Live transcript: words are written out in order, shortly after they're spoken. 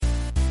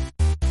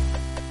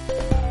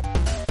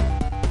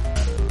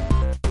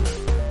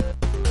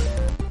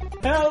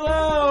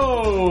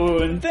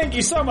everyone. Thank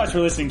you so much for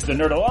listening to the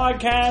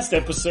Nerdalogcast,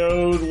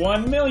 episode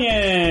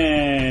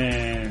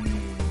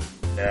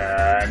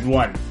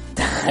 1,000,001.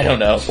 I don't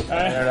know.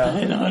 I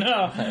don't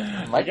know.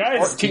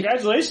 Guys,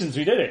 congratulations,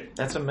 we did it.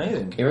 That's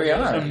amazing. Here we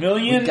are. A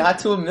million. We got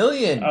to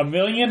 1,000,000.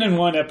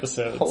 1,000,001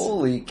 episodes.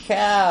 Holy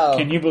cow.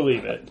 Can you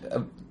believe it?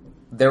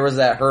 There was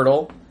that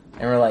hurdle,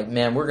 and we're like,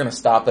 man, we're going to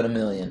stop at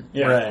 1,000,000.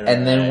 Yeah. Right,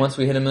 And then once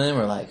we hit 1,000,000,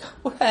 we're like,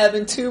 we're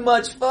having too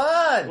much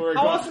fun.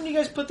 How often do you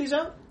guys put these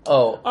out?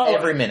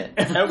 Every minute.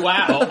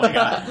 Wow, oh my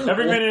god.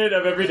 Every minute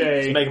of every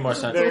day. It's making more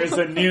sense. There is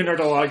a new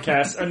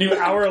Nerdalogcast, a new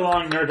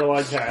hour-long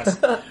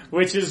Nerdalogcast,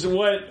 which is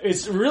what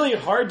it's really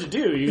hard to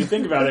do. You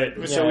think about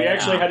it. So we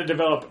actually had to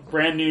develop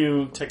brand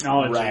new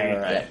technology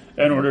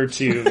in order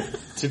to do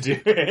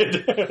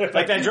it.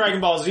 Like that Dragon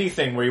Ball Z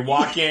thing where you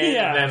walk in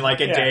and then like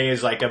a day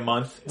is like a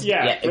month.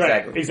 Yeah,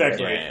 exactly.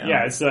 Exactly.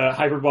 Yeah, it's a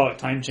hyperbolic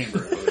time chamber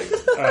of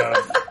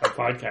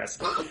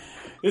podcast.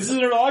 This is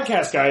an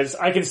Nerdalogcast, guys.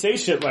 I can say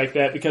shit like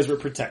that because we're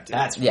protected.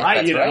 That's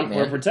right, man. man.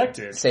 We're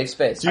protected. Safe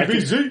space. I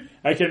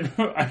can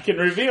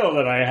reveal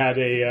that I had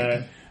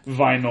a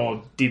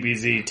vinyl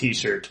DBZ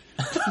T-shirt.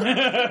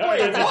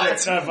 Wait,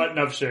 what?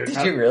 Button-up shirt.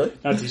 Did you really?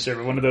 Not T-shirt,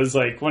 but one of those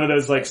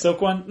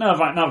silk one. No,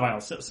 not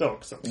vinyl,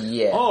 silk.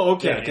 Yeah. Oh,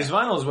 okay. Yeah, Because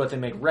vinyl is what they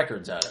make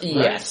records out of. Right?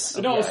 Yes.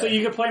 No, Yeah. so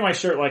you can play my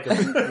shirt like a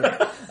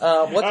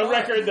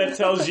record that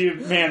tells you,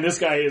 man, this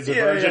guy is a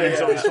virgin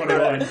until he's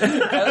 21.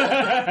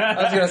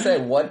 I was going to say,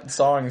 what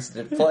songs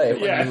did it play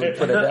when you would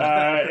put it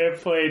down?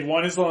 It played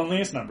One Is the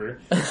Loneliest Number.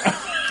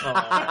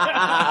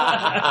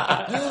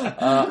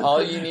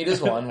 All You Need Is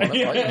One.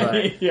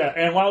 Yeah,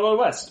 and Wild Wild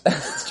West.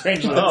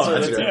 Strangely.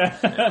 That's good.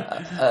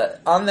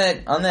 On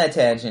that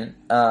tangent,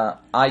 I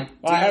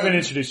haven't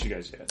introduced you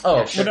guys yet.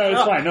 Oh, sure. No,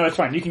 it's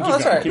fine. You can keep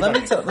that's going. all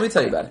right. Let me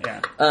tell you about it.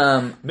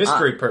 Yeah.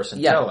 Mystery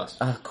person, tell us.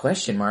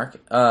 Question mark.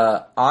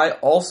 I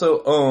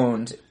also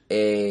owned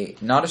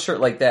not a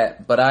shirt like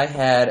that, but I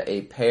had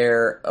a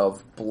pair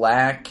of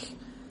black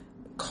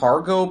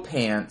cargo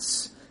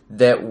pants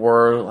that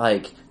were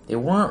they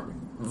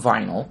weren't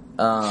vinyl.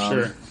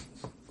 Sure.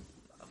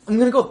 I'm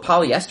gonna go with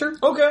polyester.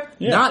 Okay.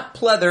 Yeah. Not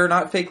pleather,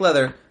 not fake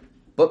leather,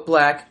 but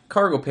black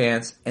cargo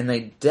pants, and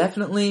they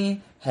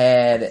definitely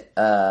had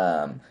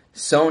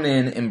sewn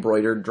in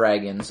embroidered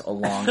dragons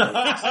along the waist.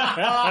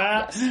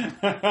 Yes.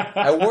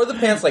 I wore the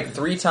pants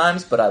 3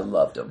 times, but I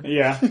loved them.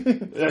 Yeah,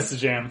 that's the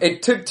jam.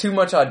 It took too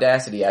much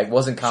audacity. I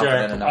wasn't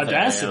confident enough.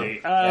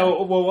 Audacity.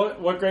 Well,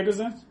 what grade was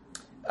that?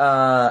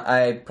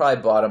 I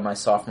probably bought them my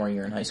sophomore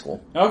year in high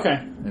school. Okay.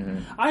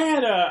 Mm-hmm.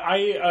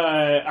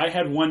 I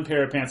had one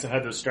pair of pants that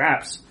had those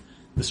straps.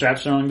 The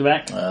straps are on the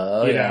back.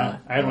 Oh, yeah.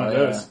 I had one of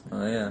those.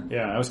 Oh, yeah.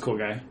 Yeah, I was a cool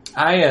guy.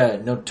 I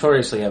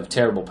notoriously have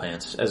terrible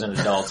pants as an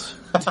adult.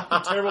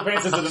 Terrible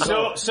pants as an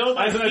adult. So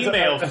my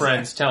female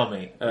friends tell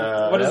me.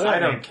 What does that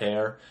I mean? don't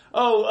care.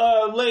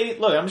 Oh, lady,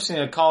 look, I'm just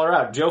going to call her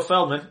out. Joe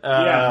Feldman,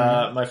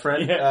 my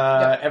friend,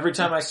 every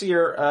time I see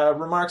her,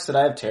 remarks that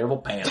I have terrible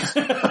pants.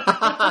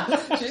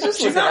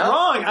 She's not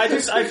wrong.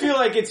 I feel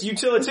like it's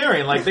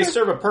utilitarian. Like, they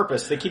serve a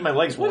purpose. They keep my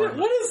legs warm.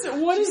 What is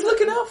She's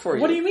looking out for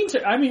you. What do you mean?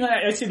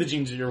 I see the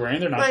jeans that you're wearing.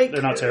 They're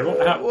not terrible.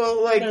 They're a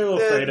little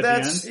frayed at the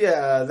end.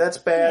 Yeah, that's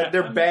bad. Yeah.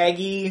 They're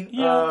baggy.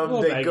 Yeah,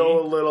 They baggy.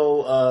 go a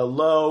little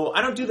low.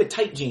 I don't do the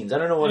tight jeans. I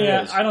don't know what it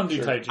is. I don't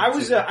do tight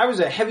jeans. I was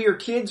a heavier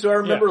kid, so I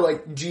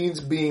remember jeans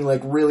being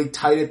really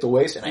tight at the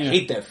waist, and I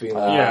hate that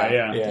feeling.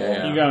 Yeah.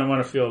 Yeah. You gotta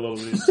want to feel a little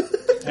loose.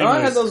 No, I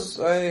had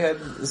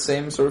the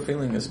same sort of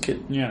feeling as a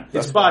kid. Yeah.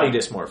 It's body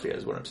dysmorphia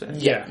is what I'm saying.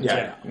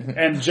 Yeah.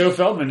 And Joe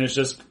Feldman is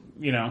just,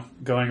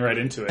 going right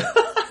into it.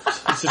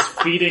 He's just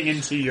feeding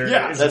into your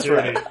insecurity. That's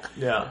right.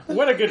 Yeah.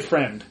 What a good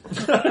friend.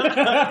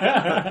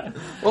 Well,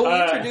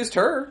 we introduced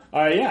her.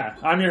 Yeah.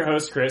 I'm your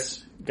host,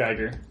 Chris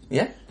Geiger.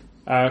 Yeah.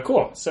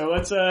 Cool. So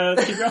let's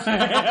keep going.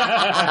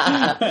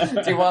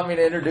 Do you want me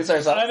to introduce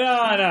ourselves?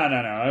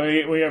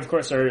 No. We of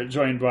course are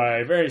joined by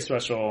a very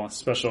special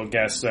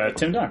guest,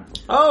 Tim Dunn.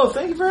 Oh,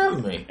 thank you for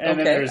having me.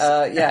 And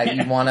okay.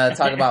 You want to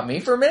talk about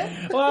me for a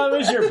minute? Well, it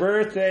was your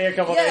birthday a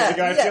couple days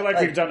ago. I feel like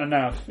we've done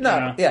enough.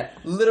 No,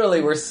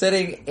 literally, we're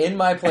sitting in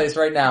my place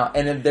right now,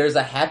 and then there's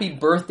a happy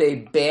birthday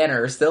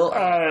banner still.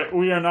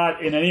 We are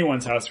not in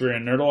anyone's house. We're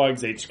in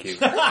Nerdalogs HQ.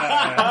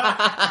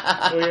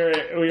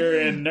 We are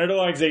in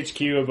Nerdalogs HQ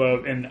above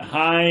in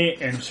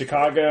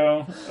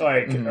Chicago,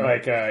 in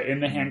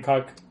the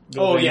Hancock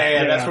building. Oh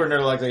yeah, that's where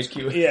Nerdalogs HQ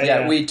is.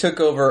 Yeah, we took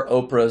over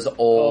Oprah's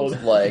old.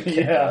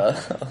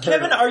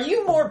 Kevin, are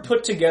you more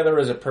put together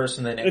as a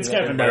person than it's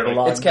Kevin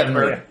Nerdalogs? It's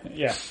Kevin.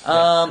 Yeah.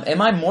 Am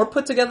I more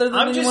put together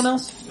than anyone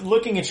else?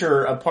 Looking at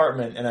your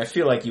apartment, and I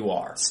feel like you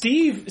are.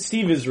 Steve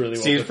is really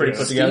Steve's pretty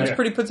put together. Steve's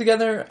pretty put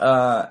together,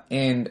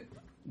 and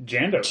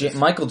Jando.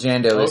 Michael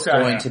Jando is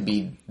going to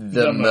be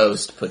the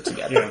most put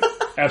together. Yeah,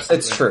 absolutely.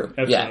 It's true.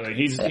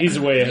 Absolutely. Yeah. He's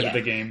way ahead of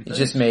the game. He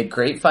just made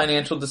great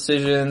financial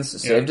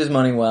decisions, saved his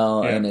money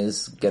well, and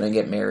is gonna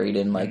get married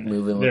and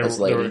move in with this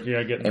lady.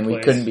 And we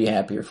couldn't be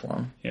happier for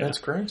him. Yeah. That's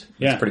great.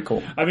 It's pretty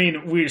cool. I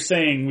mean, we're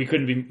saying we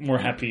couldn't be more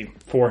happy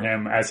for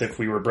him as if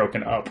we were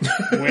broken up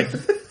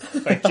with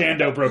like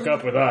Jando broke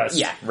up with us.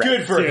 Yeah, right.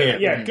 Good for him.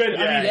 Yeah, good.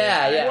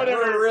 Yeah.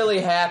 Whatever. We're really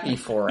happy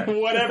for him.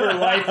 Whatever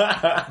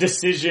life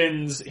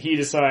decisions he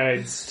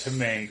decides to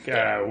make,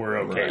 we're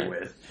okay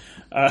with.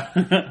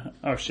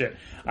 Oh shit!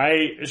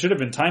 I should have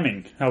been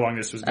timing how long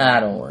this was.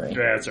 Don't worry.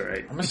 Yeah, that's all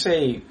right. I'm gonna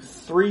say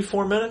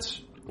 3-4 minutes.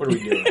 What are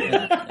we doing?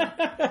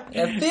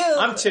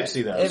 I'm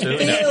tipsy though. It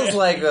feels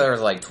like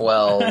there's like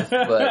 12,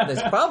 but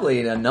there's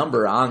probably a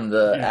number on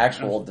the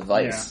actual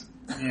device.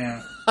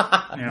 Yeah.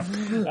 A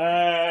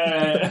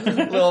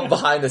little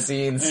behind the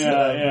scenes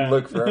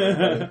look for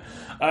everybody.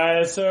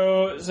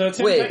 So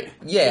Tim,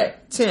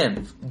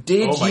 Tim,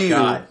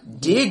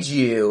 did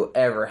you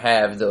ever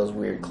have those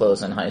weird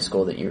clothes in high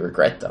school that you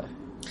regret though?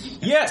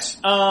 Yes,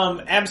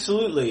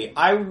 absolutely.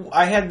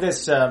 I had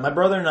this, my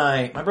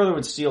brother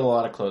would steal a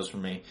lot of clothes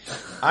from me.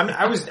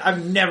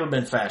 I've never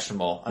been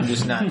fashionable. I'm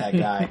just not that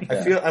guy.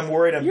 I'm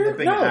worried I'm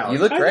nipping out. You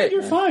look great. I think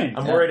you're fine.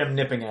 I'm worried I'm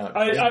nipping out.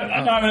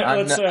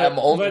 I'm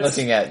only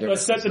looking at your.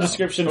 Let's set the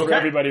description for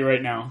everybody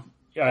right now.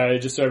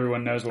 Just so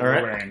everyone knows what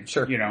we're wearing.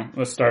 Sure.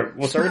 We'll start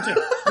with Tim.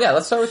 Yeah,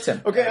 let's start with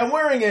Tim. Okay, I'm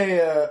wearing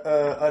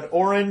an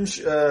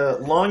orange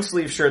long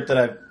sleeve shirt that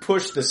I've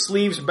pushed the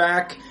sleeves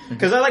back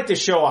because I like to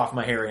show off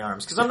my hairy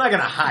arms because I'm not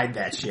going to hide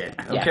that shit.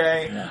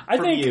 Okay, I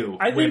think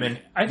women.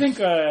 I think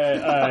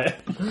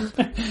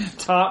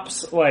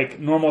tops, like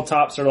normal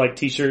tops, are like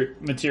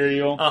t-shirt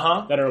material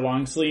that are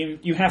long sleeve.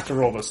 You have to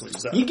roll those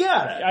sleeves up. You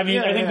got it. I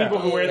mean, I think people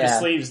who wear the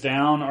sleeves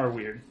down are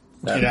weird.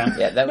 But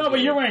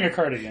you're wearing a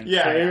cardigan.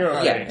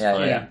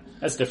 Yeah.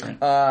 That's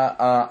different.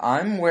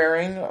 I'm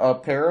wearing a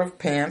pair of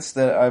pants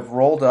that I've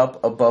rolled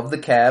up above the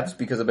calves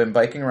because I've been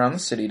biking around the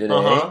city today.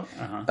 A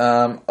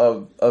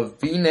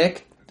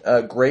V-neck,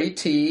 a gray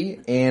tee,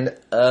 and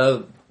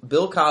a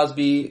Bill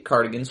Cosby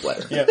cardigan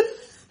sweater. Yep.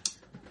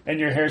 And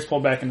your hair's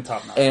pulled back in the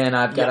top knot. And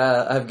I've got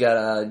a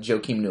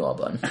Joakim Noah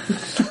bun.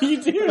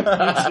 You do.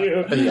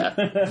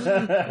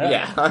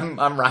 Yeah,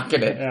 I'm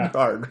rocking it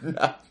hard.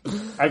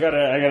 I got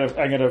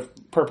a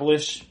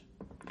purplish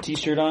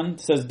t-shirt on.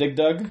 It says Dig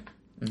Dug.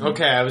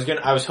 Okay, I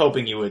was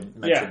hoping you would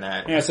mention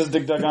that. Yeah, it says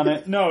Dig Dug on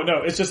it. No,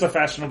 it's just a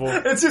fashionable.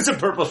 It's just a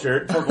purple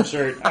shirt.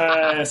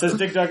 It says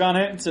Dig Dug on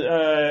it.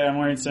 I'm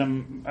wearing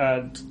some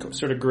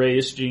sort of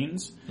grayish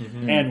jeans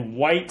and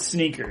white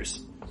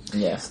sneakers.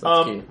 Yes,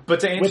 that's cute.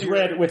 But to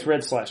answer with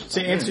red slashes.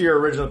 To answer your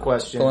original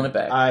question, pulling it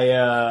back.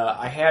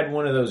 I had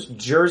one of those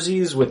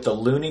jerseys with the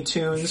Looney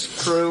Tunes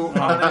crew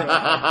on it.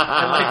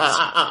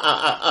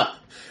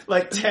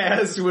 Like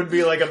Taz would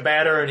be like a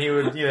batter, and he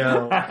would,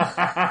 And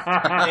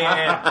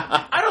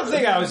I don't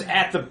think I was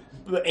at the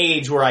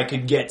age where I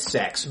could get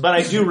sex, but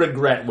I do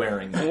regret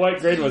wearing them.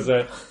 What grade was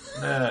that?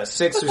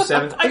 6th or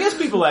 7th. I guess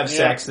people have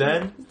sex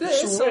then.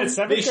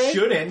 They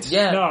shouldn't.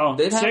 Yeah. No.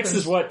 6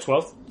 is what?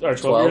 12? Or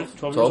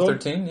 12 years old?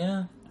 13,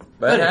 yeah.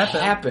 But it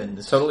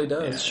happens. Totally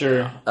does.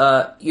 Sure.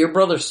 Your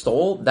brother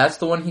stole? That's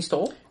the one he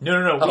stole?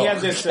 No. We had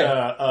this,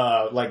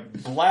 like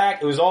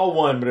black, it was all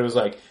one, but it was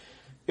like,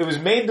 it was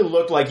made to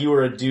look like you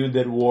were a dude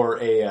that wore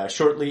a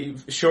short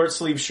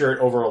sleeve shirt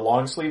over a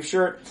long sleeve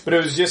shirt, but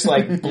it was just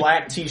like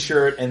black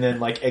t-shirt and then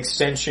like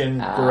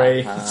extension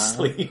gray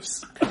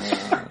sleeves.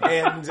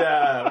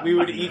 And we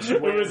would each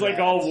wear it was like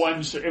all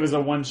one shirt. It was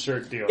a one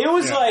shirt deal. It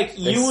was like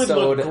you would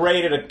look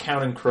great at a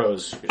Counting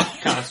Crows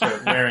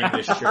concert wearing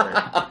this shirt.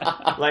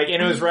 Like,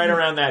 and it was right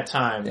around that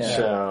time,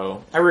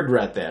 so I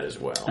regret that as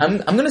well. I'm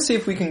going to see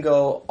if we can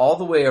go all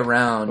the way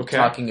around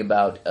talking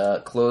about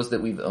clothes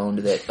that we've owned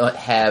that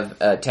have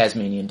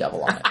Tasmanian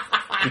Devil on it.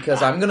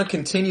 Because I'm going to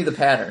continue the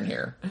pattern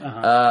here.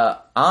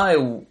 I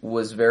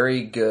was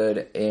very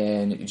good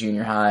in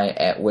junior high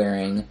at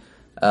wearing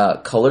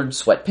colored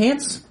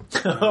sweatpants.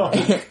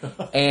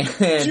 And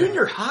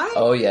junior high?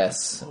 Oh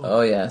yes.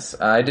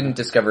 I didn't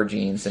discover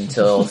jeans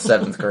until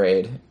 7th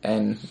grade,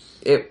 and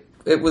it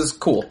was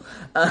cool.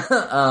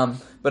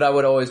 But I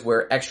would always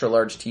wear extra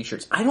large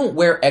t-shirts. I don't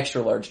wear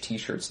extra large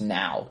t-shirts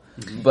now,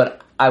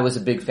 but I was a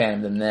big fan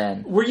of them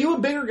then. Were you a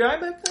bigger guy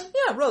back then?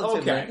 Yeah,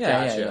 relatively. Okay,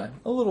 yeah.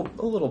 A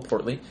little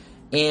portly.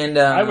 And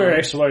I wear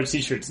extra large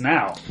t-shirts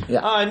now. Yeah.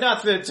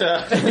 Not that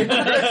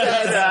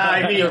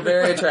you're a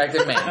very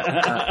attractive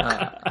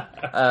man.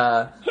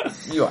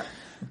 You are.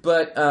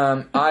 But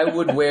I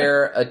would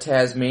wear a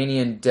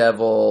Tasmanian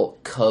Devil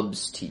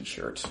Cubs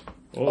t-shirt.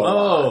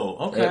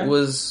 Oh, okay. It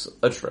was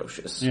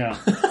atrocious. Yeah.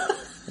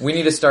 We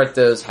need to start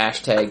those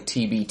hashtag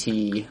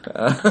TBT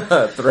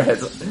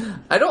threads.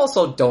 I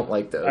also don't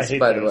like those,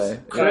 by the way.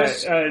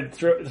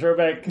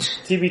 Throwback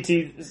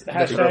TBT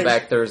hashtag.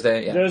 Throwback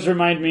Thursday, yeah. Those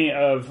remind me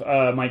of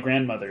my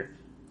grandmother.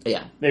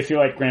 Yeah. They feel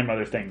like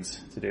grandmother things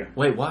to do.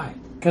 Wait, why?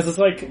 Because it's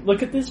like,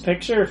 look at this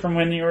picture from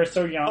when you were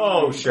so young.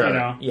 Oh, sure. You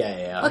know?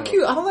 Yeah.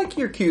 Cute. I like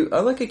your cute.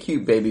 I like a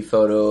cute baby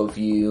photo of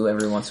you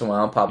every once in a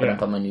while popping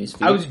up on my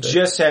newsfeed. I was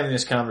just having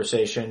this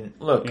conversation.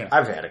 Look,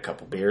 I've had a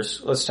couple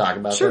beers. Let's talk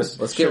about this.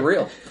 Let's get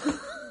real.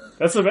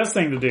 That's the best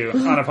thing to do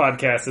on a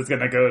podcast. It's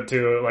going to go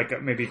to like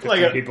maybe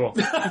 50 people.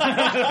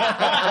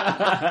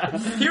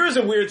 Here's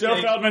a weird thing. Joe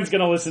Feldman's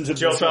going to listen to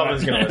Joe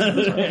Feldman's going to listen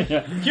to this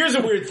one. Here's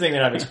a weird thing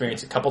that I've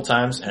experienced a couple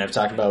times, and I've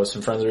talked about with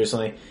some friends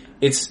recently.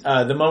 It's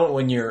the moment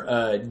when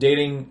you're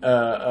dating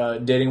a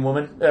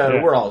woman.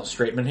 We're all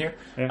straight men here.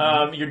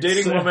 You're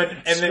dating a woman,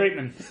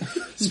 and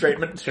straight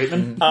men,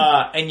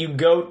 and you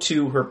go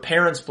to her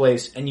parents'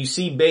 place, and you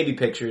see baby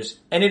pictures,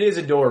 and it is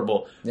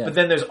adorable. Yeah. But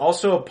then there's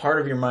also a part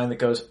of your mind that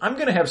goes, "I'm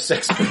going to have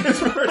sex with this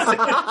person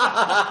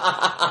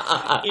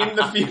in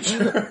the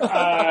future."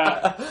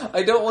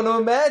 I don't want to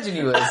imagine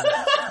you as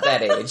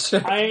that age.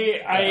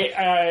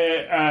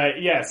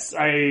 Yes,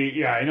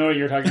 I know what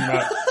you're talking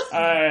about.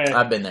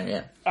 I've been there,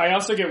 yeah. I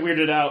also get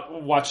weirded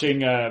out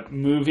watching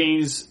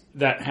movies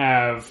that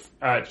have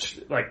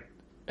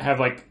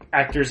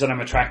actors that I'm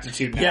attracted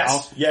to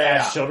now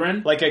as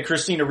children. Like a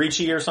Christina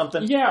Ricci or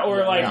something? Yeah, or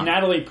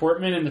Natalie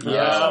Portman in The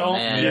Professional. Oh,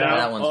 man.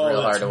 That one's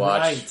real hard to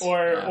watch.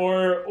 Right.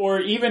 Or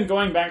even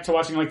going back to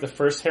watching the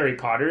first Harry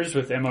Potters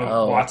with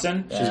Emma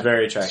Watson. Yeah. She's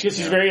very attractive.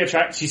 She's very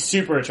attractive. She's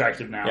super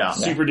attractive now. Yeah.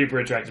 Super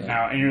duper attractive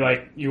now. And you're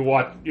you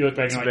look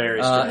back and you're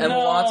Emma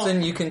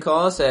Watson, you can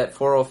call us at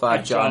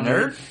 405 John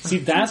Nerd. See,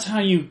 that's how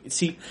you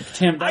see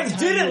Tim. I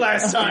did it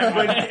last time,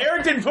 but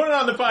Eric didn't put it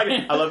on the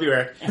podcast. I love you,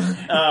 Eric.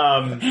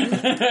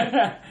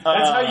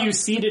 That's how you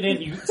seed it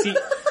in.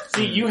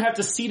 You have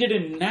to seed it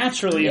in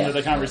naturally into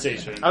the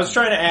conversation. I was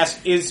trying to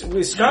ask: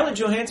 was Scarlett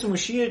Johansson, was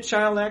she a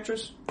child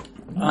actress?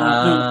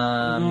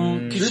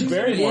 Drew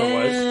Barrymore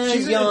was.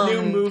 She's in a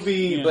new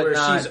movie where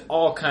she's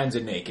all kinds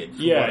of naked.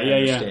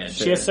 Yeah.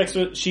 She has sex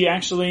with. She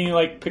actually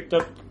picked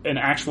up an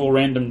actual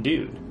random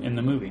dude in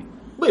the movie.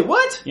 Wait,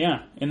 what?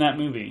 Yeah, in that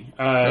movie,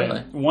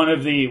 really? one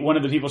of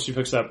the people she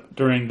picks up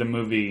during the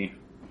movie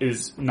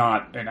is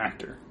not an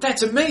actor.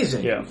 That's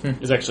amazing. Yeah,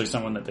 is actually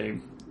someone that they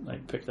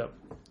picked up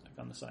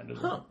on the side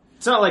of the.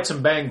 It's not like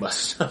some Bang Bus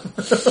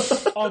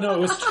stuff. Oh no, it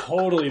was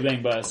totally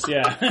Bang Bus.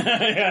 Yeah,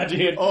 yeah,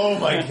 dude. Oh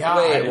my god.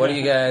 Wait, what are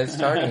you guys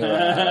talking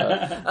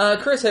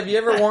about? Chris, have you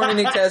ever worn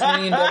any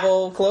Tasmanian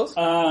Devil clothes?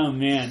 Oh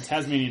man,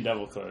 Tasmanian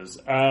Devil clothes.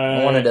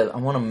 I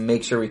want to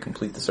make sure we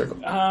complete the circle.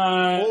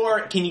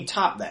 Or can you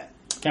top that?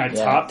 Can I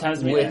top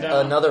Tasmanian Devil?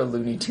 With another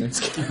Looney Tunes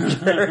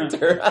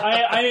character.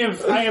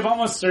 I have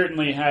almost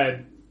certainly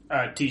had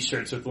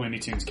T-shirts with Looney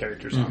Tunes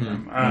characters on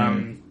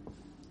them.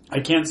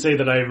 I can't say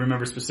that I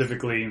remember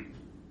specifically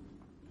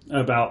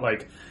about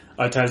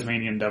a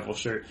Tasmanian Devil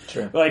shirt.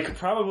 Sure.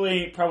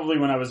 Probably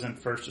when I was in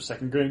first or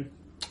second grade.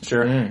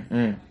 Sure.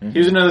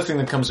 Here's another thing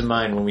that comes to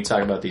mind when we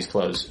talk about these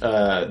clothes: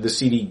 the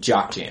CD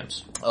Jock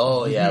Jams.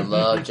 Oh yeah, I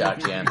love Jock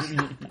Jams.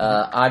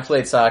 I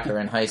played soccer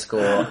in high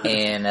school,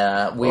 and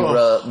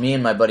me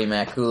and my buddy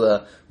Matt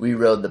Kula, we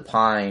rode the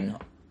Pine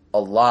a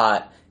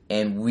lot,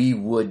 and we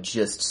would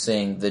just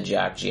sing the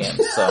Jock Jam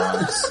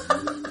songs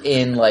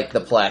in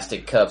the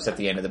plastic cups at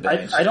the end of the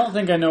bench. I don't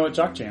think I know what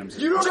Jock Jams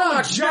is. You don't know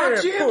what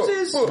Jock Jams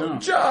is? No.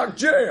 Jock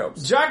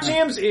Jams. Jock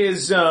Jams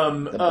is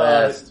the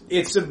best.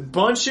 It's a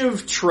bunch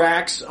of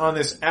tracks on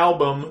this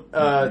album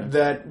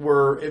that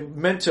were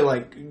meant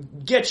to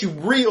get you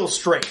real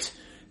straight.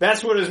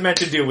 That's what it was meant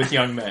to do with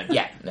young men.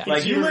 Yeah.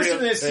 You listen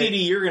to this CD,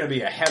 you're going to be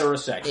a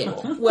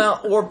heterosexual. Yeah.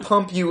 Well, or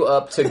pump you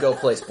up to go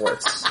play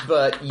sports.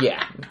 But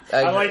yeah.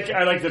 I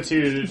like the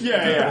two.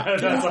 Yeah.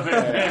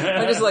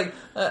 I'm just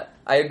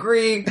I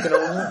agree.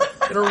 Gonna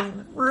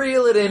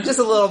reel it in just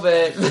a little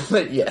bit,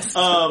 but yes.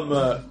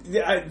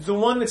 The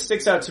one that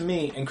sticks out to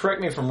me, and correct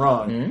me if I'm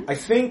wrong, I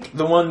think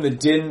the one that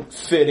didn't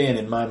fit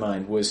in my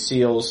mind was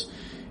Seal's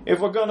 "If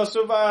We're Gonna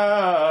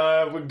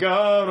Survive, We're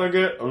Gonna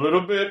Get a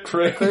Little Bit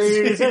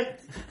Crazy."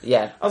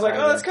 Yeah. I was like,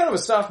 that's kind of a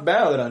soft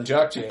ballad on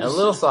Jock Jams. A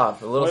little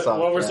soft.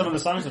 What were some of the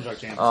songs on Jock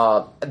Jams?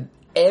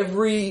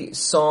 Every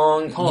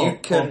song you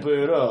can pump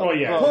it up. Oh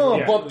yeah,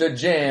 pump up the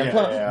jam.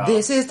 Yeah.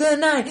 This is the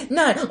night,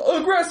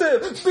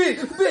 aggressive, be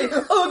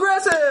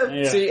aggressive.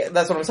 Yeah. See,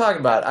 that's what I'm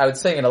talking about. I would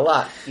sing it a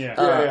lot.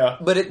 Yeah.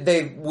 But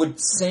they would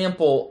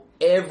sample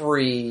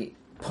every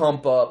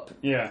pump up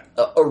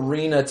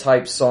arena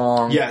type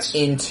song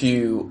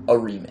into a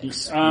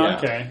remix.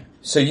 Okay.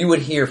 So you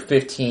would hear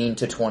 15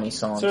 to 20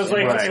 songs. So it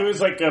was it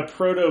was like a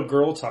proto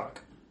girl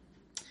talk.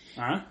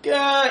 Huh?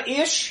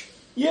 Ish.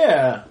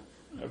 Yeah.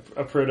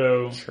 A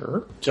proto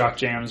Jock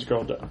Jams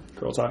girl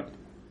talk.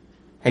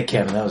 Hey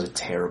Kevin, that was a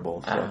terrible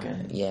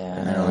fucking...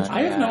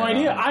 I have no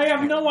idea. I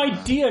have no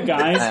idea,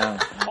 guys.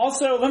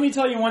 Also, let me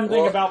tell you one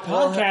thing about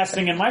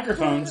podcasting and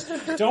microphones.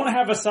 Don't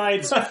have a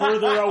sides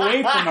further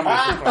away from the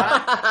microphone.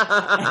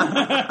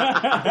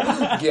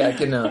 I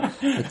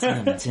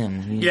can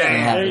Tim.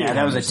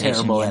 That was a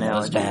terrible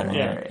analogy.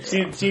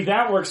 See,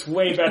 that works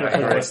way better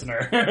for the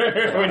listener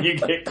when you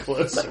get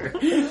closer.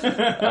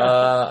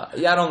 I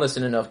don't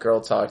listen enough girl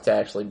talk to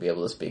actually be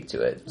able to speak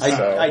to it.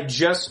 I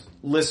just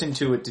listened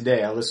to it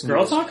today. I listened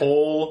girl to this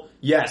whole...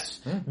 Yes.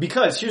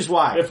 Because here's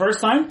why. The first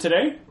time?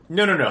 Today?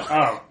 No.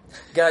 Oh.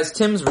 Guys,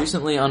 Tim's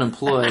recently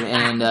unemployed,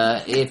 and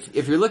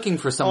if you're looking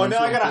for someone... Oh,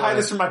 now I gotta hide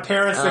this from my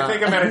parents. They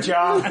think I'm at a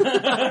job.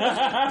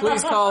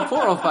 Please call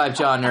 405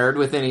 John Nerd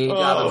with any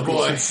job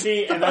boy.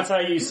 See, and that's how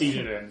you seed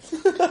it in.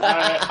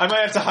 I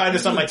might have to hide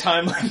this on my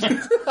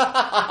timeline.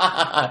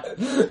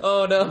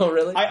 Oh, no,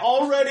 really? I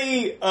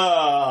already...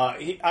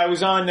 I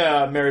was on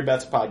Mary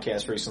Beth's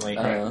podcast recently,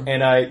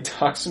 and I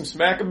talked some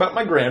smack about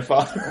my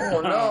grandfather.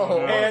 Oh,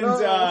 no. And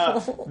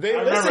they I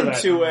remember listened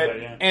to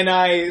it, yeah. and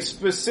I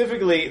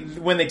specifically,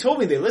 when they told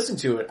me they listened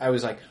to it, I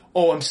was like,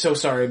 "Oh, I'm so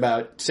sorry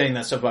about saying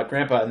that stuff about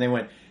Grandpa," and they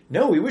went,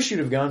 "No, we wish you'd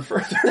have gone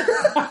further."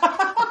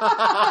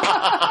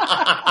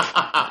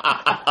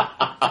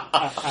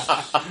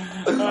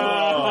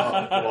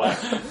 Oh boy!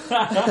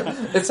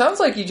 It sounds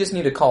like you just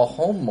need to call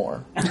home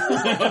more.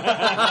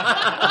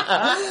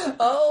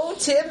 Oh,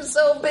 Tim's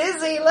so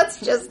busy. Let's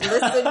just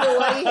listen to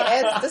what he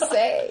has to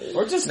say.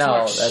 Or just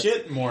talk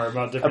shit more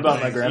about different about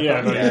things. my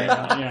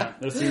grandpa. Yeah,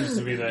 that seems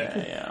to be the.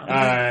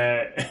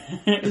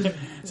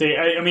 See,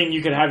 I mean,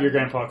 you could have your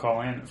grandpa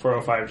call in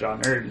 405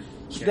 John Nerd.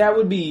 That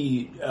would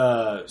be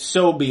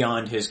so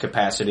beyond his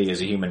capacity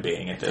as a human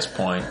being at this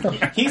point.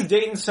 He's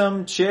dating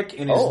some chick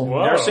in his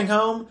nursing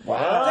home.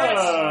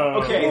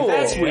 Wow.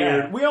 That's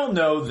weird. We all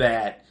know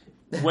that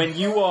when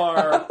you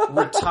are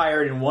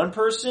retired and one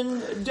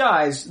person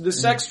dies, the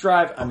sex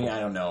drive, I mean, I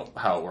don't know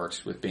how it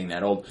works with being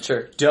that old.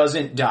 Sure.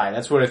 Doesn't die.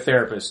 That's what a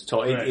therapist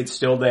told. Right. It's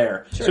still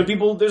there. Sure. So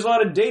there's a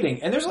lot of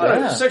dating. And there's a lot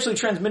of sexually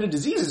transmitted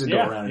diseases that go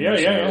around in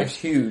nursing homes. It's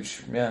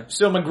huge. Yeah.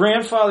 So my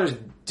grandfather's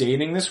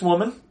dating this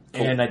woman.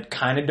 Cool. And I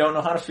kind of don't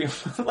know how to feel.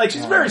 Like,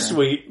 she's very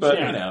sweet, but,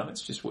 you know,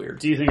 it's just weird.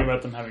 Do you think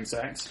about them having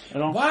sex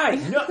at all? Why?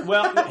 No,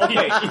 well,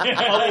 okay,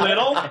 a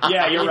little?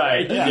 Yeah, you're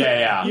right.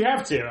 Yeah. You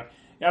have to.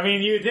 I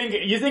mean, you think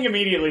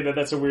immediately that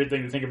that's a weird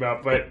thing to think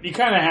about, but you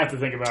kind of have to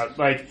think about,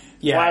 like,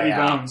 flabby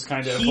bones,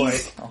 kind of,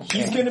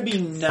 He's gonna be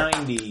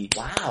 90.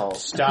 Wow.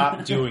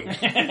 Stop doing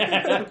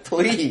it.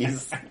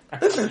 Please.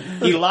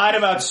 He lied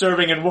about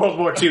serving in World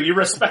War II. You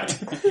respect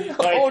him.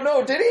 Like, oh,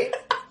 no, did he?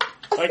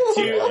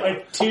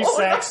 Two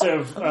sacks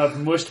of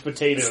mushed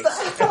potatoes.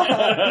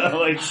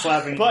 Like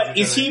slapping. But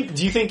do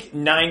you think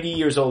 90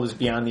 years old is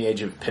beyond the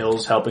age of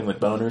pills helping with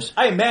boners?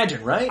 I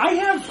imagine, right?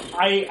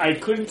 I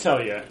couldn't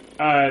tell you.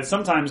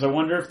 Sometimes I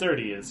wonder if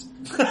 30 is.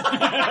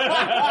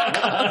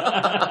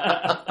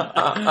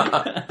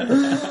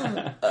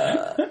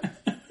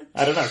 I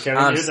don't know, Kevin.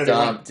 I'm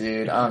stumped,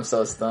 dude. I'm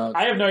so stumped.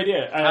 I have no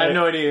idea. I have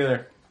no idea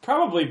either.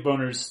 Probably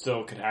boners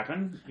still could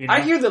happen. You know?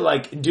 I hear that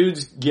like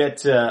dudes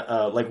get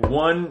like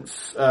one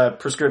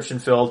prescription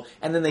filled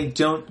and then they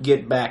don't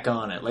get back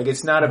on it. Like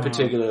it's not a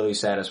particularly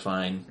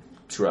satisfying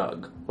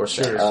drug or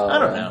sex. I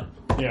don't know.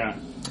 Yeah.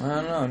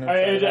 I don't know.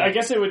 I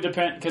guess it would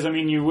depend because I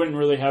mean you wouldn't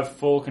really have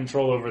full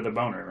control over the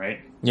boner,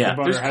 right? Yeah. The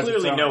boner There's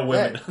clearly no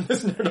women on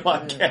this nerd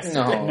podcast.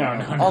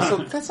 No.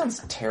 Also, that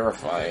sounds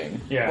terrifying.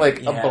 Yeah.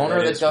 Like a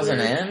boner that doesn't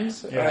weird. end.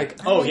 Yeah. Like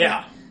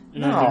yeah.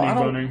 No, I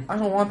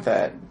don't want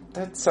that.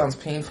 That sounds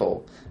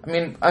painful. I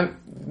mean,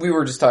 we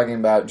were just talking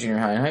about junior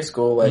high and high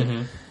school. Like,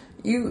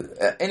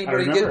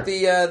 anybody get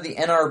the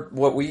NR,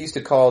 what we used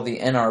to call the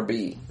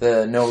NRB,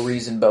 the no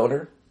reason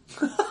boner?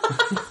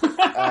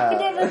 I've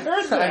never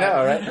heard that. I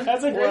know, right?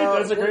 That's a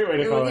great way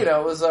to call it. You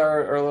know, it was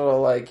our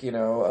little, like, you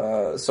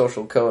know,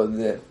 social code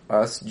that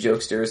us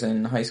jokesters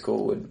in high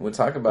school would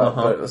talk about.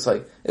 But it was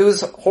like, it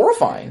was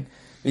horrifying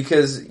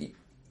because,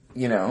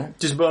 you know,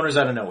 just boners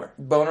out of nowhere.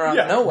 Boner out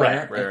of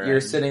nowhere. Right.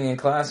 You're sitting in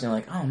class and you're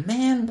like, oh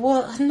man,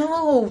 what?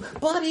 No,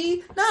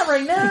 buddy, not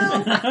right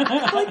now.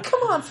 Like,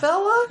 come on,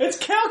 fella. It's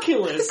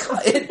calculus.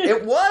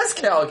 It was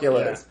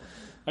calculus. Yeah.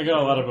 I got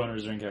a lot of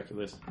boners during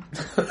calculus.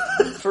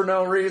 For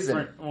no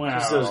reason. Wow.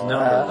 Just those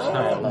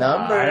numbers.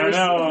 Numbers.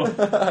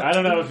 I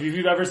don't know if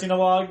you've ever seen a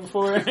log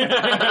before.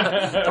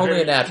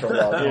 Only a natural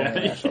log.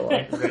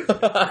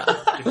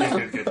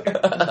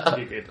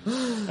 Good.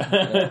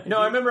 No,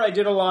 I remember I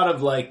did a lot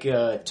of like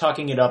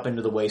tucking it up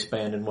into the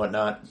waistband and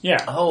whatnot.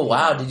 Yeah. Oh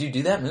wow, did you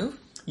do that move?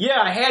 Yeah,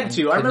 I had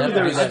to. I remember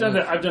there was. I've done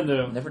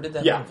the. Never did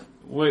that. Yeah. Move.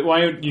 Wait,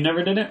 why you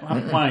never did it?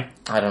 Why?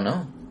 I don't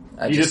know.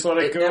 You just let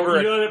it go.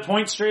 You let it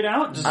point straight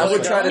out. I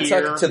would try to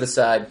tuck it to the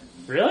side.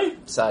 Really?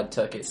 Side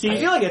tuck it. See, I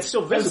feel like it's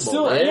still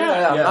visible. Right?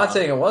 I'm not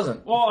saying it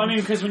wasn't. Well, I mean,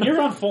 because when you're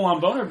on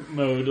full-on boner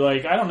mode,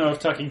 like, I don't know if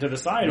tucking to the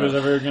side was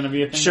ever going to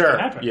be a thing that could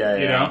happen. Yeah.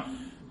 You know?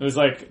 It was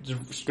like,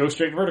 just go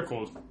straight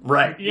vertical.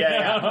 Right.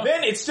 Yeah.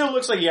 Then it still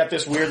looks like you got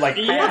this weird, like,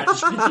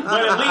 patch.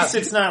 But at least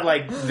it's not,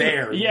 like,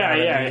 there.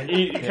 Yeah.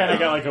 You kind of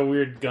got, like, a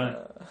weird gun.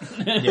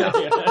 Yeah.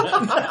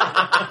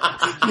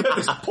 You got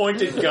this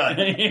pointed gun.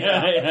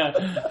 Yeah.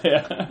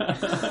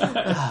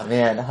 Oh,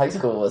 man, high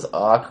school was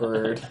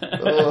awkward.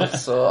 Oh,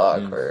 so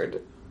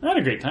awkward. I had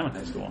a great time in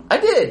high school. I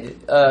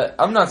did.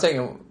 I'm not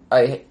saying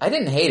I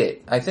didn't hate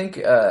it. I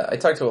think I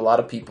talked to a lot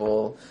of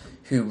people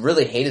who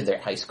really hated their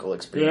high school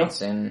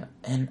experience, and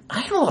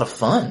I had a lot of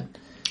fun.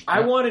 I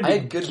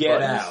wanted to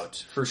get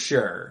out, for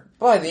sure.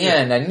 By the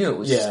end, I knew it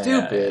was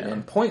stupid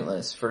and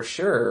pointless, for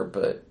sure,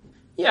 but...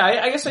 Yeah,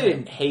 I guess I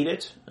didn't hate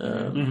it.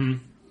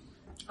 I'm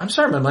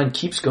sorry, my mind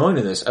keeps going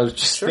to this. I was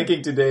just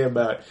thinking today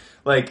about,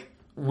 like,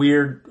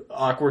 weird,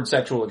 awkward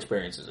sexual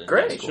experices in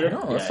high school. Sure.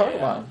 No, let's talk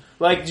about them.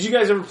 Like, did you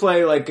guys ever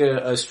play, like,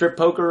 a strip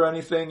poker or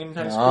anything in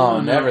high school?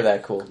 Oh, never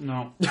that cool.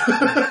 No.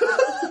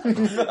 We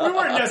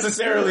weren't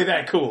necessarily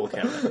that cool,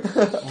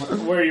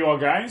 Kevin. Were you all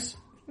guys?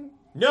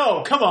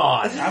 No, come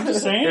on. I'm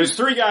just saying. It was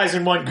 3 guys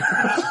and 1 girl.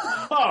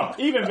 Oh,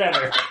 even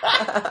better.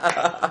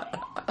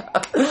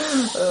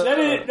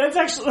 That's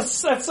actually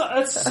that's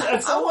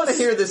I want to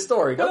hear this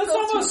story. But it's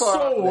almost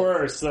so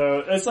worse,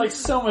 though. It's like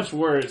so much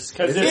worse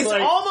because it's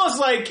like almost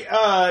like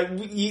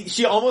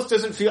she almost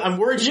doesn't feel. I'm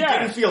worried she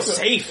didn't feel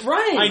safe.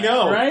 Right? I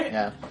know. Right?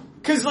 Yeah.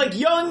 Because like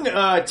young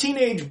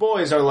teenage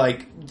boys are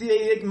like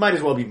they might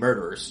as well be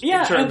murderers.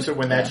 Yeah, in terms of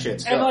when that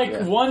shit's and done.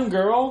 like one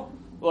girl.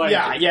 Like,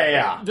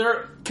 yeah.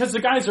 They're because the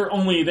guys are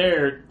only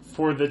there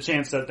for the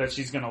chance that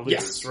she's going to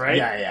lose, right?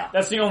 Yeah.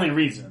 That's the only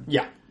reason.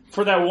 Yeah.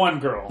 For that one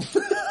girl.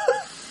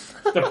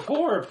 The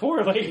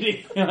poor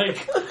lady. Like,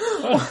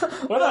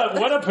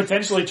 what a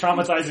potentially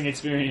traumatizing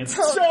experience.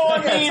 So,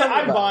 I mean,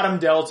 I bottom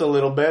dealt a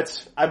little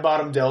bit. I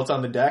bottom dealt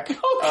on the deck.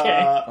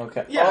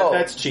 Okay. Yeah,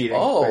 that's cheating,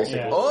 basically.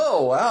 Yeah.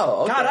 Oh, wow.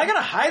 Okay. God, I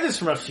gotta hide this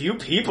from a few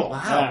people.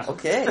 Wow, Yeah.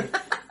 okay.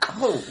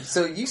 Oh,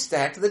 so you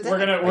stacked the deck. We're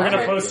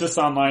gonna post this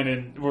online,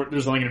 and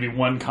there's only gonna be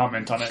one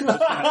comment on it. It's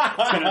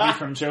gonna be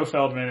from Joe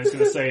Feldman. It's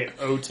gonna say,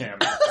 "Oh, Tim."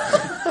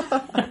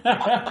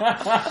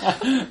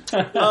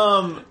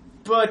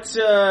 But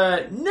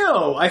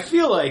no, I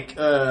feel like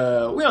we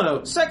all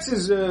know sex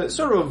is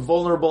sort of a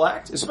vulnerable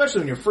act, especially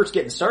when you're first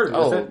getting started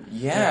with it.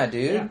 Yeah,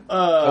 dude.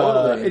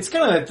 Totally. It's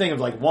kind of that thing of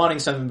like wanting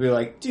something to be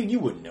like, dude, you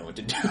wouldn't know what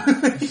to do.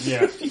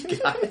 Yeah. You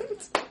got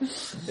it.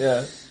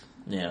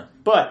 Yeah.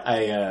 But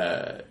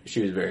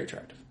she was very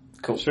attractive.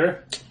 Cool.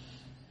 Sure.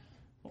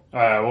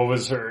 What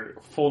was her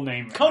full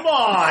name? Come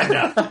on!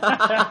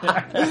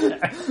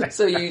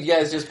 So you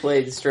guys just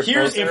played strip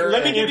poker?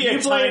 Let me give you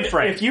a time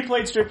frame. If you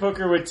played strip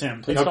poker with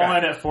Tim, please call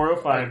in at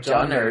 405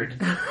 John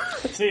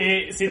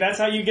Nerd. See, that's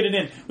how you get it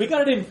in. We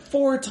got it in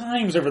 4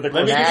 times over the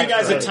course. Let me give you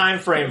guys a time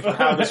frame for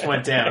how this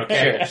went down,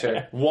 okay?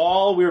 Sure.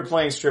 While we were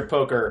playing strip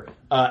poker,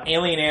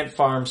 Alien Ant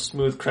Farm,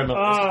 Smooth Criminal.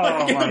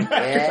 Oh my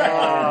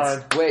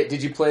God. Wait,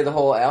 did you play the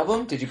whole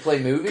album? Did you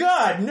play movies?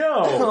 God,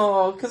 no!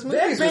 Oh, because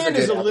That band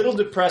is a little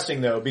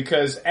depressing, though,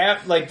 because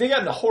they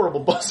got in a horrible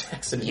bus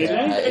accident. Did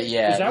they?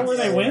 Yeah. Is that where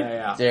they went?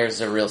 Yeah.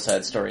 There's a real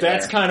sad story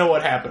That's there. kind of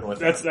what happened with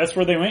them. That's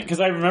where they went? Because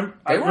I remember...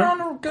 They were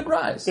on a good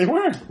rise. They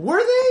were.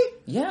 Were they?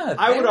 Yeah.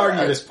 I would were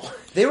argue this point.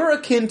 They were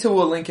akin to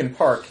a Linkin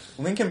Park.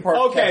 Linkin Park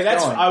Okay,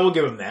 kept going. I will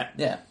give them that.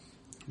 Yeah.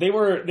 They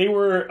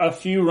were a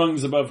few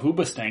rungs above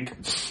Hoobastank.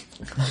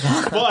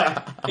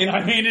 But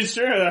I mean, it's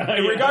true.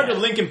 in regard to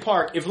Linkin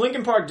Park, if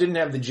Linkin Park didn't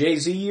have the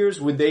Jay-Z years,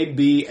 would they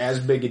be as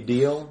big a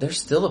deal? They're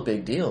still a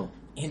big deal.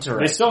 Interesting.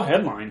 They still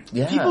headline.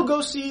 Yeah. People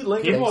go see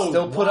Linkin People Park.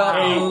 still put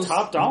out pay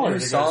top dollar. new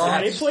to go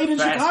songs. see. They played in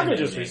Chicago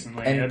Fascinating. just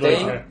recently. And I'd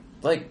they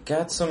like to-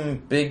 got some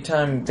big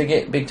time. They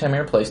get big time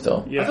airplay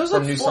still. Yeah. Are those From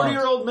like new songs.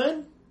 40-year-old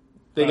men?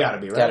 They gotta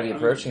be, right? Got to be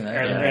approaching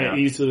that. Yeah.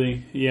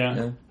 Easily,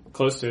 Yeah.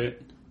 close to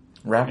it.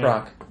 Rap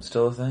rock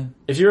still a thing.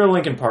 If you're a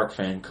Linkin Park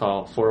fan,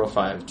 call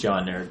 405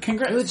 John Nerd.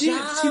 Congrats! Good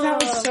job. See,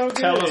 that was so good.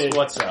 Tell us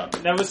what's up.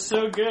 That was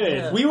so good.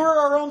 Yeah. We were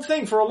our own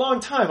thing for a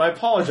long time. I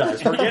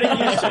apologize. We're getting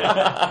used to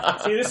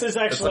it. See, this is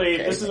actually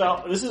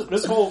okay.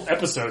 this whole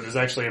episode is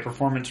actually a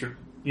performance,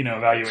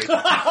 evaluation.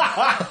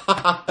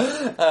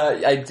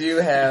 I do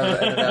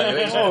have an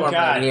evaluation Oh, form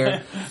God. right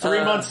here.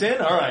 3 months in?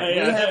 All right.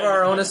 We have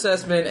our own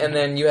assessment, and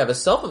then you have a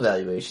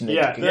self-evaluation. That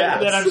Yeah, you can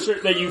that I'm sure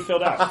that you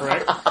filled out,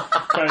 correct?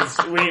 Because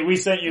we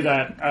sent you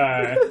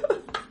that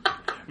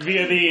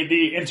via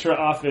the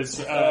intra-office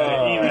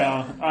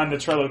email on the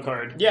Trello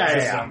card.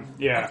 Yeah.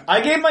 Yeah.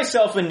 I gave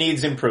myself a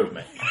needs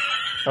improvement.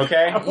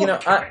 Okay? You know,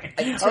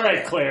 All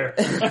right, Claire.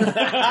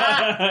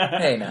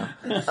 hey now.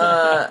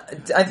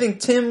 I think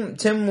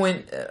Tim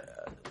went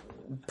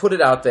put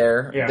it out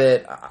there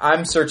that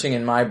I'm searching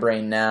in my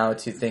brain now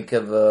to think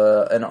of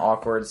an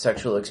awkward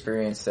sexual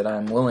experience that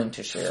I'm willing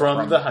to share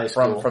From the high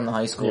school. from the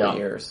high school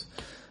years.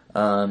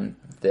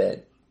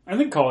 That I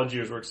think college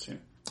years works too.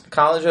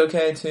 college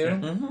okay too. Yeah.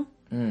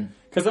 Mm-hmm.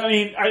 Because I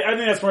mean, I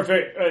think that's more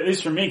fair, at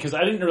least for me, because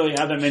I didn't really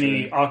have that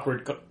many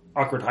awkward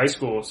high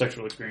school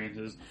sexual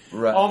experiences.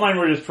 Right. All mine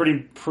were just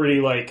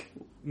pretty like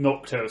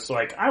milquetoast.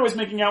 Like I was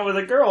making out with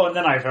a girl and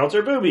then I felt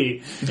her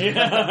boobie, you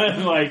know,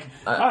 and like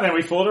then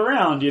we fooled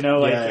around, you know,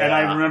 like and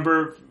I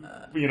remember,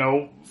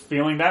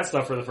 feeling that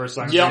stuff for the first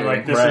time. Yeah,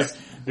 like this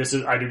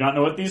is I do not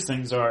know what these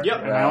things are. Yep.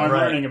 And now I'm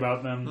learning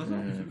about them.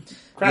 Mm-hmm.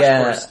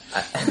 Crash course.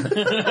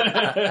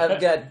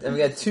 I've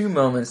got 2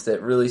 moments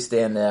that really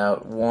stand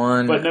out.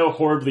 One, But no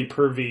horribly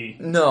pervy.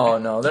 no,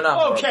 they're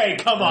not. Okay,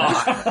 come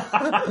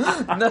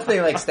on.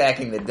 Nothing like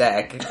stacking the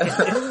deck.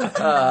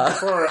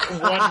 For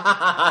one.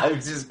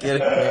 I'm just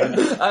kidding, man.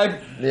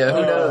 Who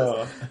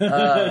knows?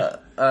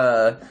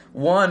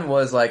 One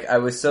was like I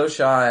was so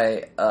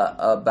shy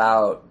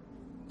about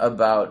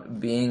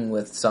being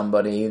with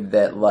somebody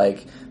that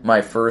like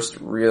my first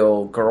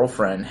real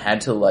girlfriend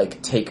had to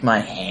like take my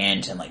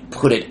hand and like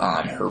put it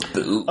on her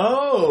boob.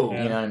 Oh,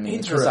 You know what I mean?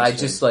 Because interesting. I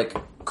just like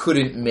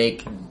couldn't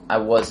make.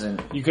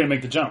 You couldn't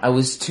make the jump. I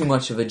was too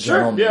much of a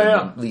gentleman,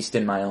 at least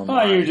in my own Oh,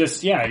 mind.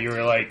 you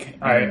were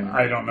like,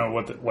 I don't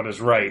know what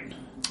is right.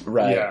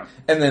 Right. Yeah.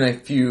 And then a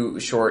few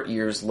short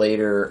years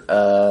later,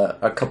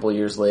 a couple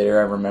years later,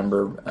 I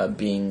remember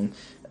being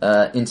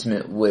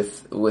intimate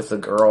with a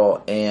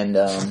girl, and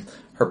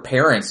her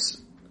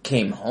parents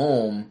came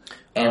home,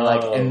 and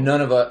and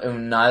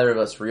neither of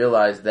us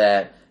realized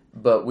that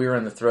but we were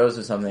in the throes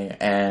of something,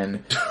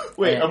 and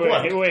wait,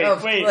 like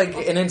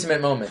an intimate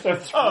moment. Oh,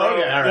 okay,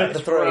 all right. The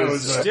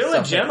throes, still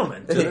a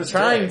gentleman.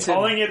 Trying to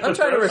calling it I'm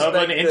trying to respect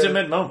of an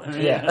intimate moment.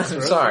 Yeah,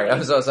 I'm sorry.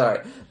 I'm so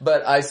sorry,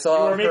 but I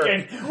saw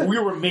we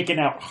were making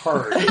out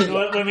hard.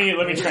 let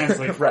me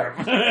translate for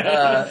him.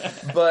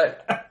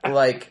 But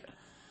like,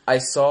 I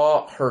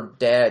saw her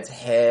dad's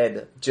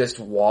head just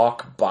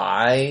walk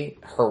by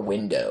her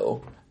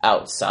window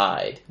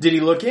outside. Did he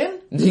look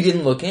in? He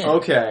didn't look in.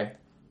 Okay.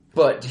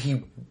 But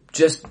he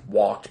just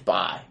walked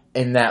by,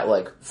 and that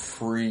like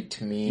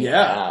freaked me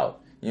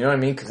out. You know what I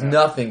mean? Because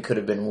nothing could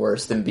have been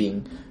worse than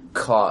being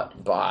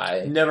caught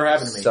by never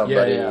happened to me.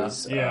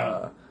 Somebody's.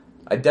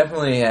 I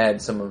definitely had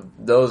some of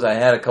those. I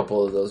had a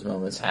couple of those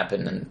moments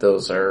happen, and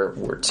those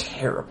were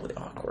terribly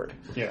awkward.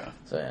 Yeah.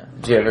 So yeah.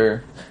 Did you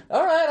ever?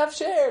 All right, I've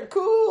shared.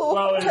 Cool.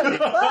 Well,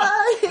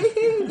 bye.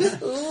 In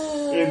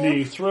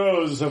the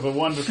throes of a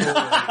wonderful,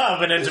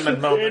 of an intimate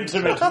moment.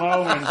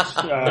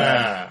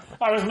 I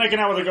was making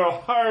out with a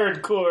girl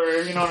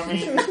hardcore. You know what I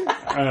mean?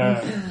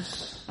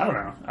 I don't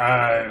know.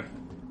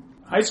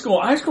 High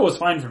school was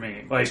fine for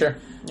me. Like, sure.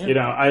 Yeah. You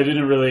know, I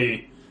didn't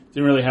really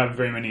have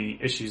very many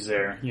issues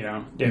there. You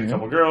know, dated a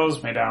couple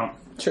girls, made out,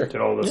 did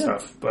all this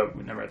stuff, but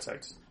we never had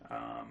sex.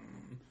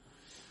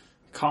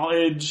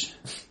 College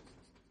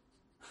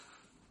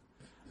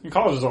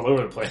was all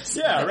over the place.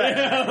 Yeah,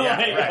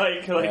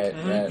 right. Right.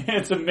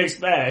 It's a mixed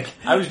bag.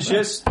 I was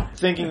just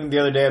thinking the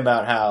other day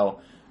about how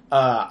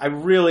I have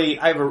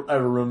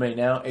a roommate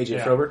now,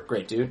 AJ Frobert,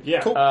 great dude.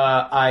 Yeah, cool.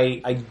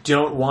 I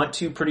don't want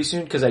to pretty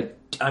soon because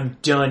I'm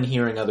done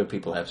hearing other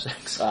people have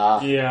sex.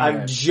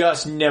 I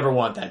just never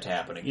want that to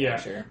happen again. Yeah,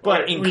 sure.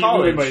 But in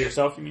college, by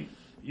yourself, you mean?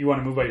 You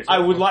want to move by yourself?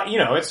 I would like,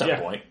 at some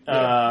point.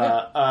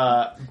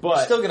 But you're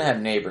still going to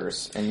have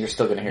neighbors, and you're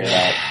still going to hear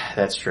that.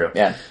 That's true.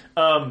 Yeah.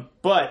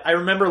 But I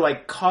remember,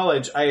 like,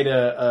 college, I had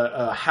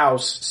a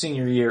house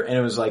senior year, and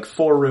it was, like,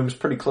 4 rooms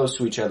pretty close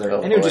to each other,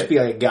 and it would just be,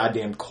 like, a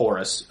goddamn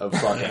chorus of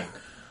fucking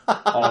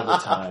all the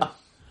time.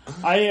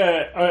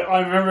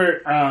 I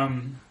remember,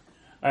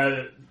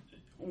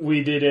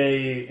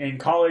 in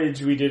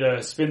college, we did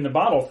a spin the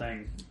bottle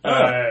thing.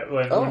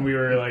 When we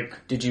were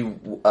like, did you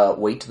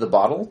wait to the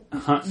bottle?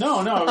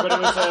 No, but it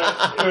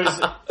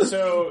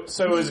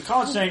was a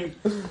college thing.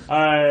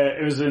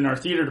 It was in our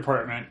theater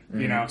department,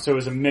 you know, so it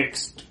was a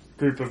mixed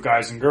group of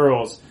guys and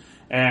girls,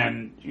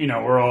 and you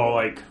know,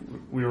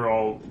 we were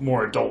all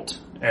more adult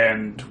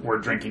and we're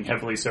drinking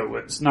heavily, so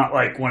it's not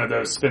like one of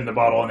those spin the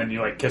bottle and then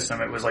you like kiss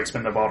them. It was like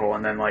spin the bottle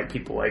and then like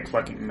people like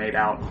fucking made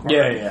out.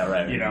 Yeah,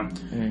 right. You know,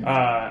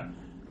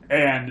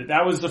 and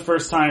that was the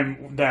first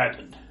time that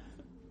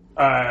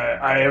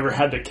I ever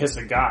had to kiss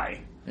a guy.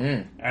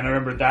 And I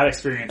remember that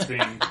experience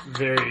being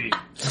very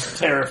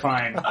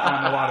terrifying on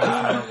a lot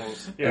of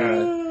levels.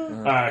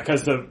 Yeah.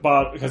 Because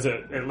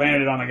it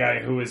landed on a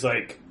guy who's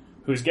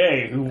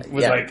gay, who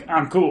was like,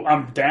 I'm cool,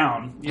 I'm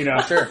down, you know?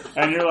 Sure.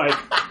 And you're like,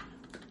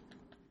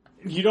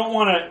 you don't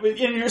want to, and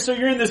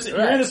you're in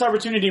this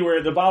opportunity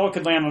where the bottle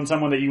could land on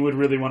someone that you would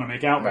really want to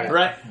make out with.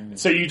 Right.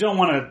 So you don't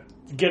want to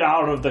get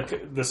out of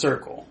the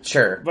circle.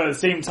 Sure. But at the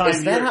same time,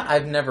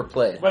 I've never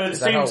played. But at the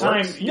same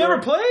time, you never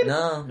played?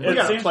 No. We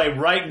gotta play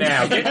right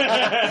now.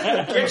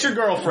 Get your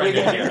girlfriend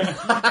in here.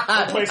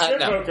 Play strip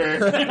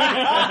poker.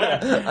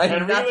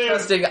 I'm not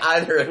trusting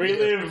either of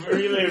you.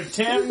 Relive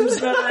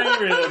Tim's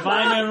memory, relive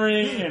my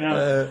memory, you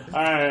know.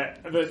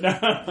 But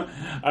no,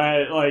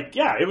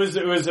 it was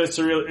a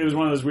surreal, it was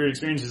one of those weird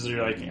experiences where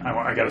you're like,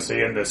 I gotta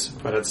stay in this,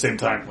 but at the same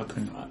time, what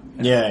the fuck?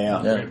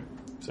 Yeah.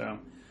 So,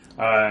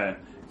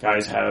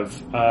 guys have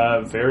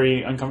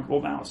very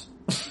uncomfortable mouths.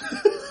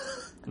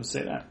 Let's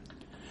say that.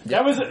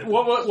 That was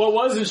what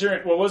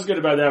was good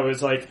about that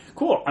was like,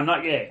 cool, I'm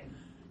not gay.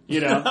 You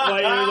know,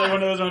 like it was like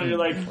one of those ones you're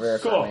like,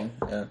 cool.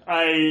 Yeah.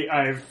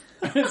 I've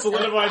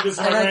solidified this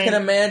in my brain. I can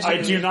imagine.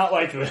 I do not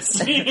like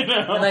this. You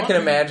know? And I can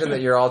imagine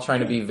that you're all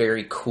trying to be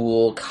very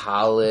cool,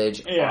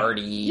 college,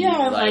 arty,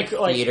 like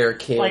theater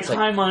kids. Like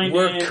high-minded.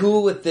 We're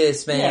cool with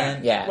this,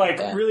 man. Yeah.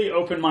 Really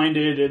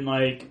open-minded and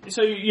like,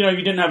 so, you know,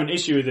 you didn't have an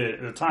issue with it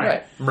at the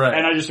time. Right.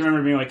 And I just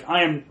remember being like,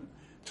 I am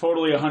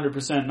totally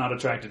 100% not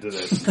attracted to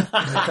this. And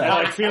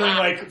like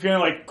feeling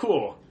like,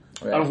 cool.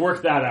 Right. I've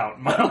worked that out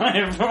in my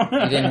life.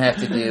 You didn't have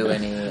to do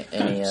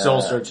any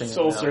soul searching.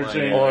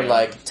 Or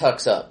like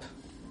tucks up.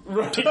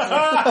 Right.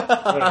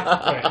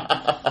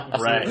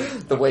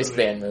 The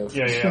waistband move.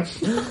 Yeah.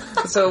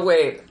 So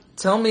wait,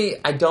 tell me,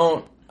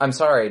 I'm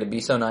sorry to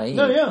be so naive.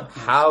 No, yeah.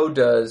 How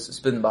does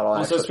spin the bottle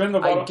actually? So spin the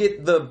bottle. I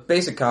get the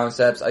basic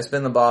concepts. I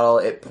spin the bottle.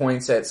 It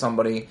points at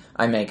somebody.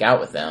 I make out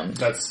with them.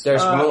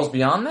 There's rules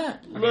beyond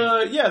that?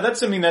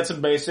 That's a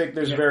basic.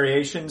 There's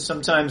variations.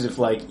 Sometimes if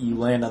like you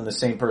land on the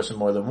same person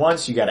more than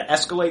once, you got to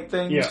escalate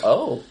things. Yeah.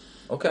 Oh.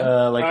 Okay.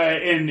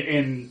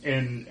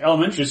 In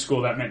elementary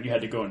school, that meant you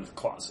had to go into the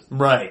closet.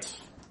 Right.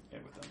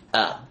 With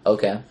them.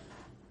 Okay.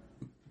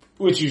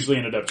 Which usually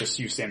ended up just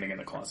you standing in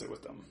the closet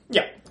with them.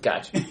 Yeah.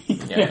 Gotcha.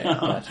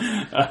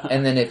 Gotcha.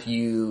 And then if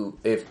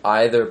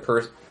either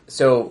person,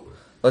 so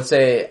let's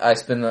say I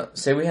spin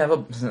say we have a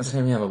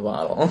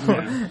bottle,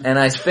 and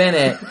I spin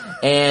it,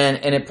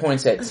 and it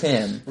points at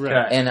Tim,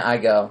 and I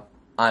go,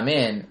 I'm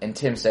in, and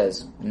Tim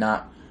says,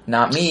 not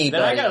me.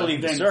 Then I gotta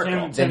leave the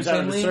circle. Tim's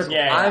out of the circle.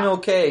 Yeah. I'm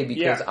okay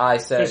because I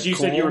said because you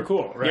said you were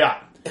cool, right?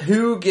 Yeah.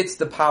 Who gets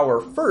the power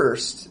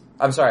first?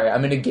 I'm sorry,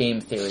 I'm in a game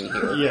theory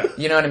here. Yeah.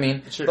 You know what I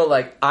mean? Sure. But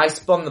like, I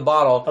spun the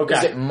bottle. Okay.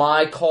 Is it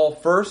my call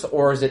first,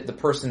 or is it the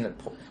person that...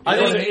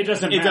 It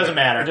doesn't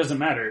matter. It doesn't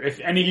matter.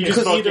 You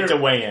just both get to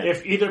weigh in.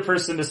 If either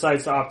person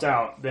decides to opt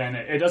out, then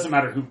it doesn't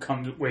matter who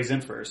weighs in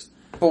first.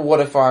 But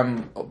what if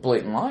I'm a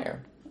blatant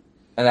liar?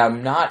 And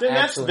I'm not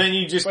Then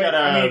you just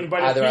gotta...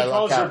 but if he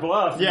calls your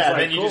bluff...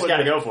 then you just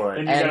gotta go for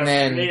it. And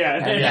then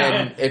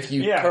if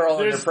you curl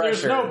under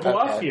pressure... There's no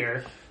bluff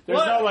here.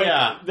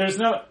 There's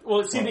no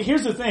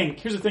here's the thing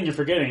you're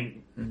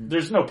forgetting.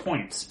 There's no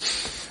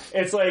points.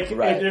 It's like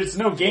there's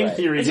no game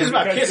theory. It's just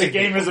about because kissing. The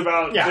game is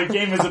about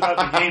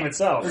the game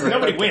itself. Right?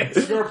 Nobody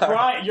wins.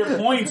 Your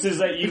points is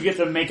that you get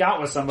to make out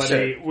with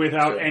somebody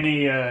without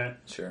any.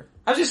 Sure.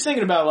 I was just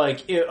thinking about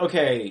like,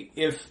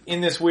 if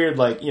in this weird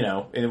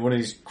in one of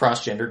these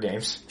cross-gender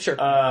games,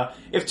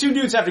 if two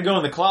dudes have to go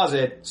in the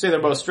closet, say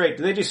they're both straight,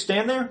 do they just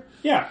stand there?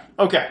 Yeah.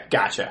 Okay,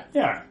 gotcha.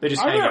 Yeah. They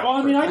just hang out.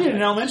 Well, I did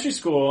in elementary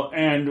school,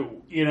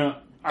 and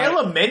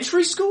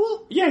elementary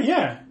school?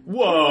 Yeah.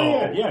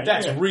 Whoa. Yeah,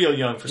 that's real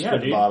young for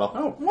spin the bottle.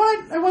 Oh,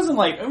 what? It wasn't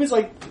like it was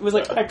like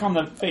peck on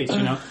the face,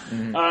 and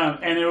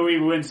then we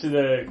went to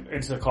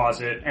the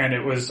closet, and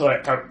it was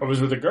like I was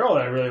with a girl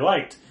that I really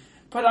liked,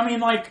 but I mean,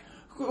 like,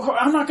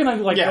 I'm not gonna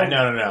like. Yeah,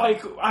 no.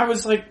 Like I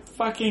was like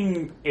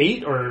fucking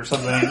 8 or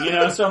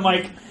something, So I'm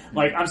like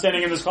I'm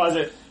standing in this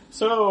closet.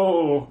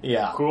 So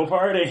cool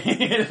party,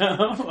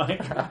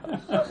 like.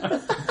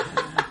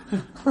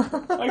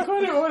 Like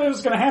what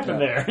was going to happen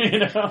there?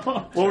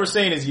 What we're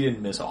saying is you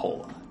didn't miss a whole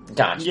lot.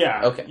 Gotcha.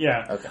 Yeah. Okay.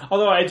 Yeah. Okay.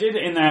 Although I did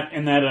in that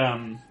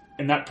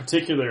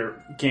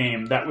particular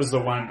game, that was the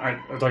one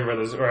I'm talking about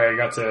this where I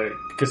got to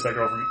kiss that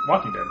girl from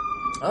Walking Dead.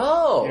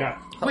 Oh.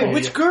 Yeah. Wait,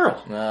 which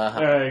girl?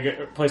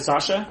 Play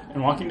Sasha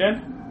in Walking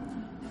Dead.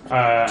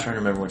 I'm trying to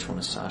remember which one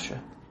is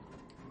Sasha.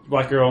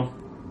 Black girl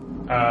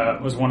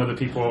was one of the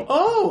people.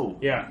 Oh.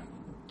 Yeah.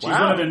 She's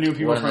one of the new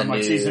people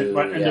from season.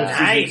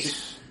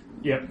 Nice.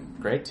 Yep.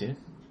 Great, dude.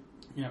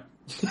 Yeah.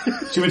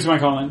 She went to my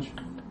college.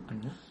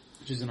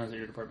 She's in our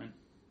theater department.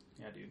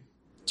 Yeah, dude.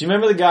 Do you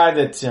remember the guy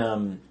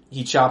that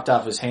he chopped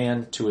off his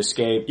hand to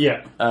escape?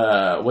 Yeah.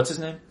 What's his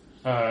name?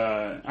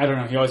 I don't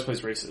know. He always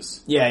plays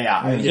racist.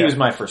 Yeah. He was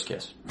my first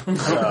kiss.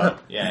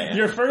 Yeah.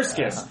 Your first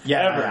kiss? Ever?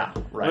 Yeah,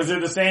 right. Was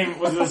it the same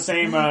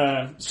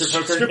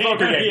strip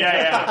poker game?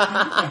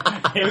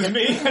 Yeah. It was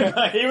me.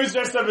 He was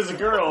dressed up as a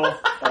girl,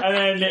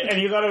 and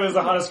he thought it was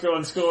the hottest girl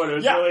in school, and it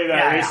was really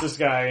that racist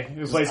guy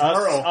who plays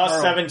Merle.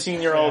 Us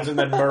 17-year-olds and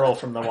then Merle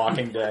from The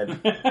Walking Dead.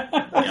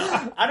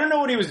 I don't know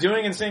what he was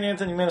doing in St.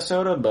 Anthony,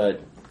 Minnesota, but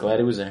glad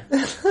he was there.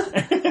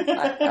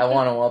 I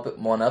want to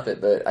one up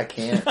it, but I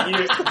can't.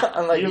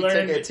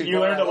 You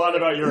learned a lot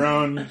about your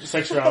own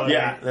sexuality.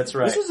 Yeah, that's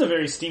right. This was a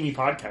very steamy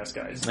podcast,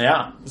 guys.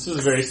 Yeah. This is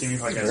a very steamy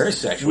podcast. Very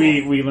sexual.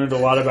 We learned a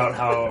lot about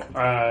how,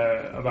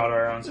 about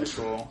our own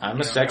sexual... I'm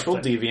a sexual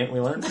deviant, we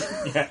learned.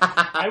 Yeah.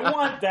 I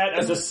want that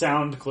as a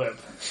sound clip.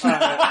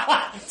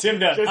 Tim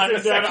Dunn, I'm a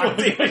sexual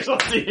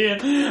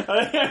deviant.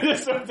 I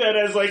just want that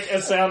as like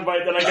a sound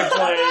bite that I can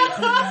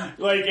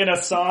play like in a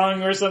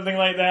song or something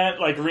like that.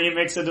 Like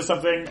remix it to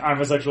something.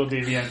 I'm a sexual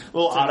deviant. A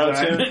little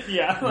auto-tune.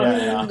 Yeah.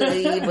 I'm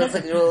a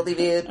sexual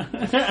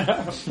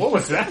deviant. What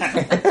was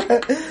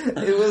that?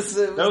 It was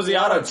that was the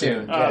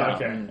auto-tune. Oh,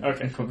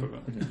 okay.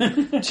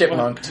 Cool.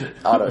 Chipmunk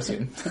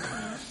auto-tune.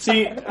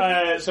 See,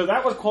 so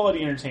that was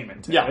quality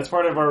entertainment. Yeah. That's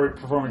part of our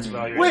performance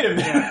evaluation. Wait a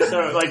minute. Yeah,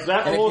 so, like,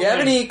 that and whole if you have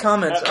thing, any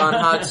comments on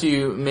how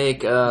to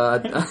make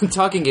a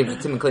talking game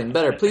with Tim and Clayton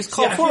better, please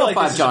call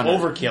 405 John.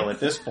 Overkill at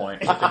this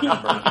point.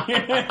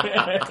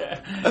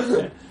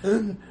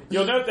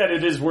 You'll note that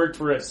it has worked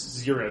for us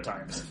 0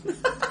 times. We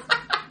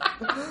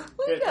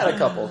got a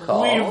couple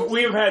calls.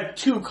 We've had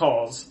 2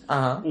 calls.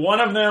 One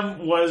of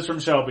them was from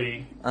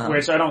Shelby,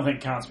 which I don't think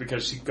counts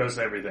because she goes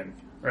to everything,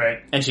 right?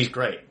 And she's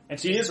great. And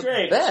she is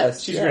great.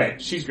 Best. She's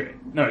great. She's great.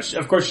 No,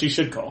 of course she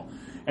should call.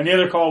 And the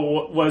other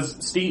call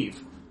was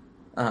Steve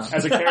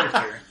as a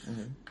character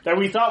that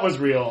we thought was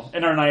real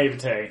in our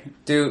naivete.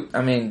 Do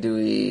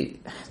we...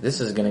 This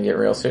is going to get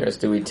real serious.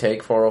 Do we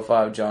take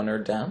 405 John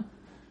Nerd down?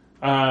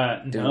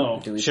 No.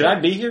 Should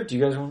I be here? Do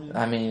you guys want me?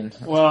 I mean,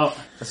 well,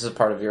 this is a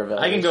part of your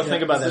evaluation. I can go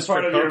think about this. This is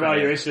part of your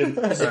evaluation.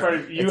 This is part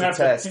of you it's have a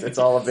test. It's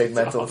all a big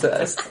mental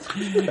test.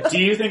 Do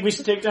you think we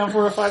should take down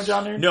 405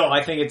 John Nerd? No,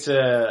 I think it's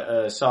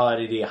a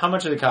solid idea. How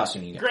much of the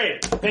costume you get?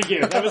 Great, thank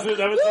you. That was the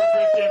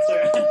correct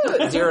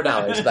answer. $0.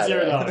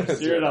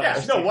 $0.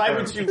 Yeah, no, why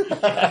would you?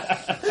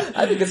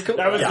 I think it's cool.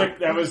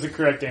 That was the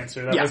correct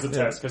answer. That was the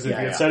test. Because if you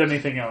had said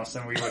anything else,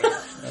 then we would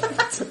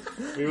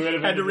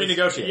have had to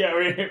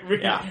renegotiate.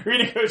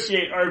 Renegotiate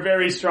our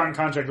very strong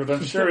contract, which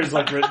I'm sure is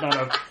like written on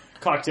a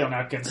cocktail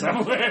napkin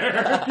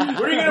somewhere.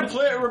 What are you going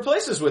to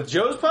replace this with?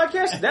 Joe's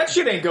podcast? That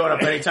shit ain't going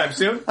up anytime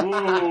soon.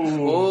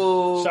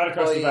 Ooh. Shot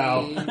across the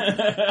bow.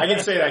 I can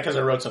say that because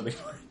I wrote something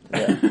for it.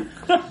 Yeah.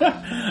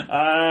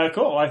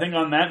 Cool. I think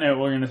on that note,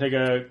 we're going to take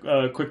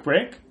a quick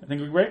break.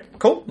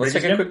 Cool. Let's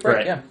take a quick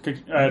break. Right.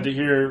 Yeah. To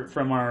hear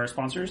from our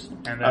sponsors.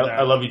 And then,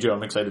 I love you, Joe.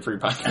 I'm excited for your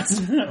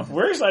podcast.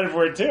 We're excited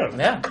for it too.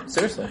 Yeah,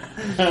 seriously.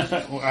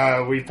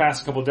 We've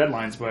passed a couple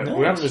deadlines, but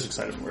we're just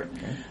excited for it.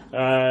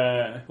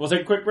 We'll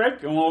take a quick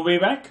break, and we'll be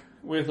back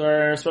with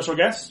our special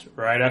guest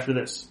right after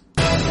this.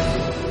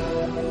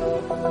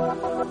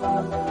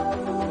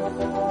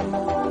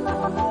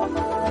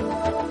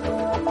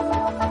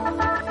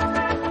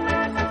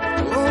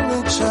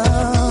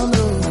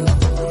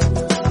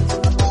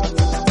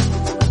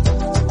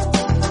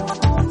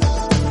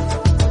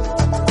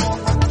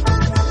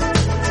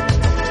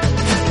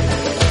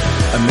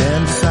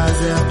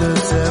 After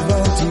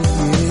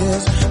 70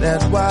 years,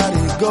 that's what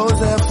he goes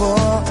there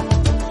for,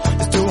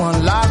 is to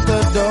unlock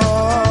the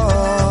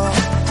door.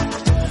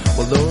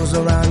 Well, those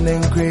around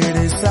him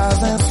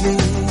criticize and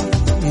sleep.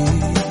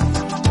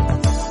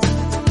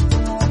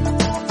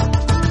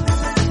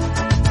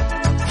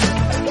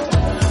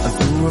 And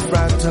through a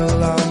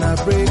fractal on a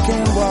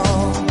breaking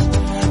wall,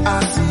 I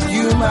see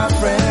you, my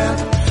friend,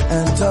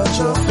 and touch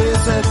your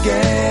face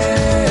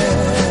again.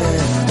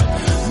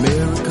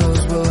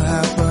 Miracles will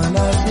happen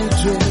as we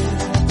dream.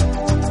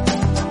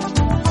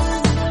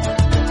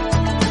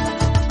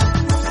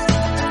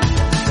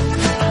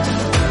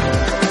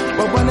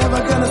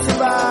 Gonna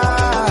survive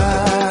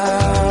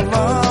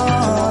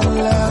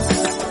unless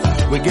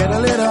we get a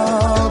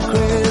little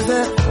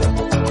crazy.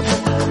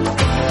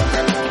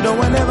 No,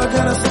 we're never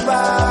gonna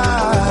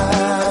survive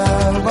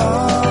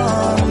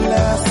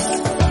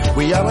unless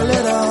we are a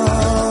little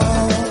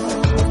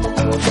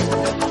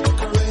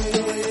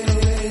crazy.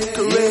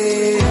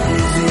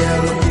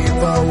 Yellow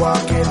people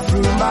walking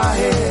through my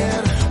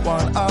head.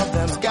 One of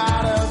them's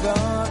got a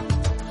gun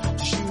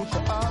to shoot the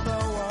other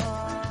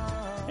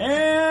one.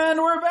 And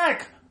we're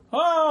back.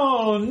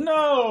 Oh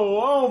no!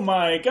 Oh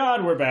my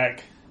God, we're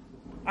back.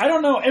 I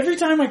don't know. Every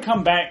time I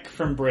come back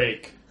from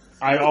break,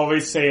 I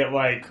always say it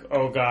like,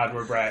 "Oh God,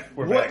 we're back.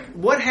 We're back."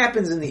 What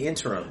happens in the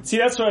interim? See,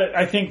 that's what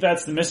I think.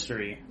 That's the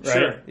mystery, right?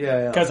 Sure.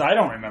 Yeah. Because I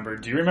don't remember.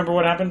 Do you remember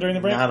what happened during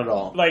the break? Not at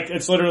all. Like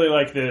it's literally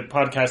like the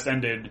podcast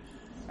ended,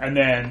 and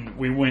then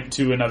we went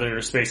to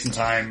another space and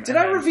time. Did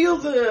I reveal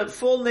the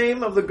full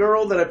name of the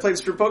girl that I played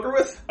strip poker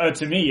with?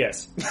 To me,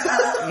 yes.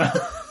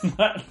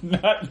 not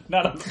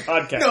on the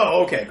podcast.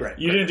 No. Okay. Great.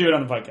 You didn't do it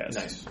on the podcast.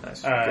 Nice.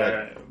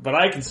 But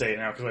I can say it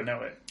now because I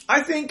know it.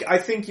 I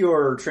think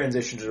your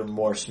transitions are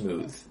more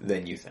smooth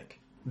than you think.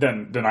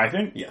 Than I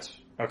think? Yes.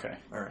 Okay.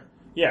 All right.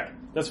 Yeah,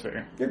 that's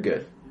fair. You're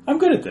good. I'm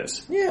good at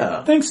this.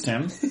 Yeah. Thanks,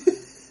 Tim.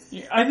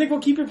 I think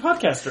we'll keep your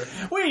podcaster.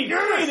 Wait,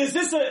 is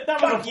this that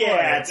was a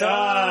yeah, it's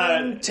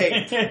on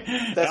tape.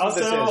 That's also, what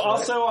this is, right?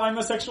 Also, I'm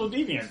a sexual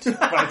deviant.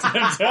 By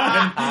Tim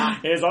Dunn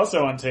is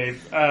also on tape,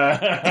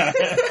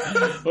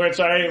 which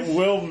I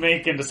will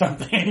make into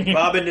something.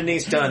 Bob and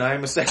Denise Dunn, I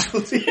am a sexual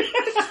deviant.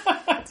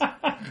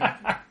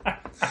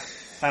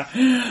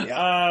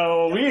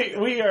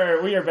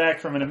 We are back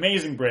from an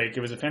amazing break.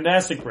 It was a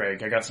fantastic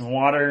break. I got some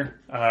water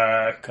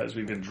because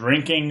we've been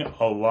drinking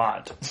a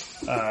lot.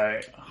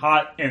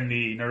 Hot in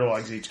the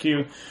Nerdologs HQ.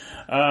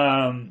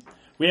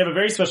 We have a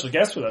very special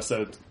guest with us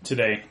though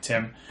today,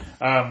 Tim.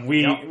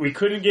 We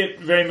couldn't get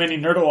very many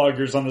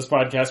Nerdologers on this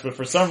podcast, but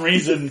for some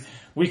reason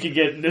we could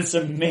get this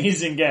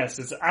amazing guest.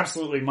 It's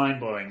absolutely mind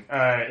blowing,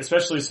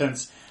 especially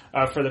since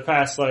for the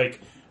past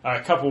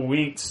couple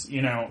weeks,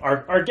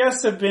 our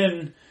guests have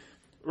been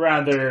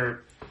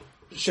rather,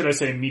 should I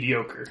say,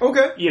 mediocre.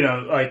 Okay.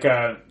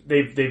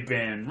 They've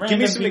been random. Give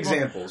me some people.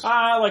 examples.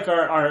 Like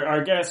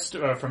our guest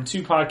from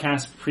 2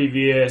 podcasts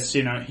previous,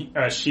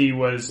 she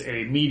was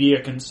a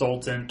media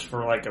consultant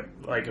for like a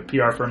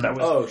PR firm that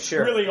was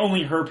really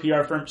only her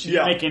PR firm. She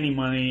didn't make any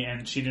money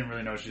and she didn't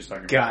really know what she was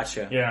talking about.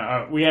 Gotcha.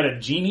 Yeah, we had a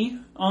genie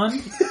on.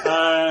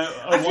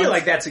 I feel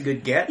like that's a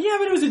good get. Yeah,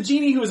 but it was a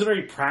genie who was a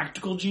very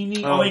practical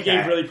genie. Only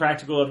gave really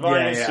practical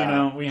advice.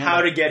 Yeah. We had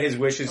how to get his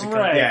wishes to come.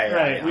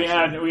 Right. We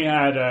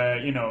had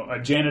a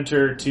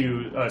janitor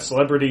to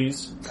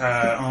celebrities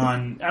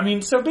on. I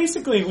mean, so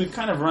basically we've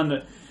kind of run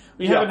the.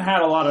 We haven't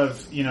had a lot of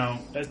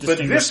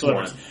distinguished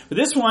celebrities. But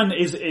this one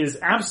is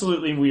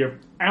absolutely. We are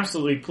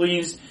absolutely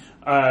pleased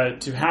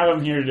to have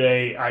him here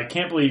today. I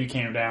can't believe you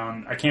came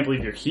down. I can't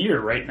believe you're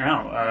here right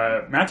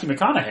now. Matthew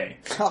McConaughey.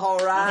 All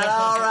right.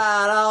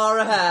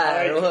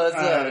 What's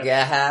up,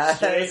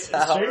 guys?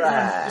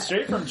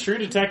 Straight from True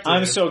Detective.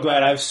 I'm so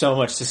glad I have so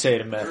much to say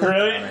to Matt.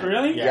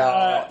 Really?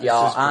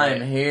 Y'all,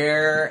 I'm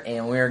here,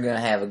 and we're gonna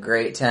have a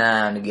great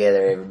time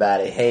together,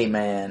 everybody. Hey,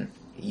 man,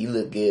 you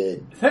look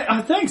good.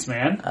 Thanks,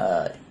 man.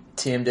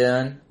 Tim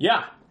Dunn.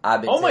 Yeah.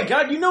 I've been. Oh my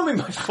God, you know me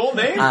by full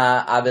name?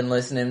 I've been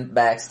listening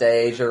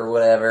backstage or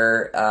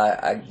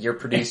whatever. Your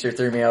producer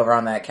threw me over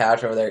on that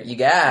couch over there. You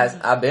guys,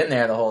 I've been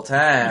there the whole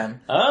time.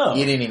 Oh.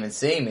 You didn't even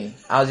see me.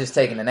 I was just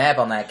taking a nap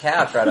on that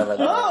couch right over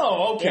there.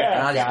 Oh, okay.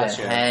 And I've just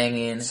been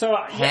hanging. So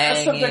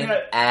that's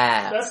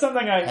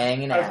something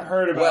I've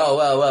heard about.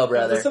 Whoa,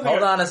 brother.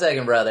 Hold on a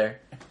second, brother.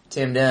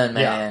 Tim Dunn,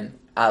 man.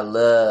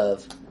 I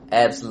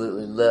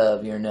absolutely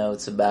love your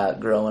notes about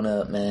growing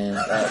up, man.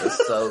 That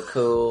was so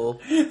cool.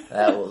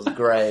 That was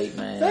great,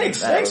 man.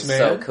 Thanks, man.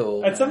 So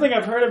cool. That's something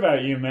I've heard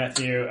about you,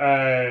 Matthew. You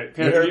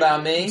heard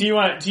about me? Do you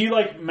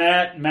like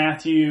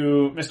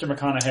Matthew, Mr.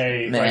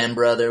 McConaughey? Man,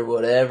 brother,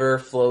 whatever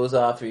flows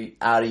out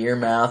of your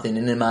mouth and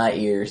into my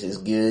ears is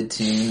good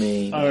to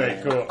me. All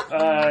right, cool.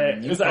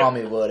 You call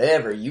me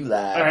whatever you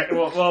like. All right,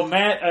 well,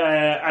 Matt,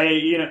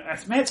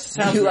 Matt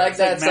sounds. You like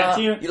that song?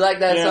 Matthew? You like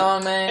that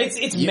song, man?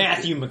 It's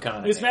Matthew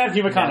McConaughey. It's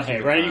Matthew McConaughey,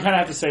 right? You kind of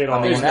have to say it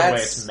all. There's no way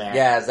it's Matt.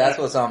 Guys, that's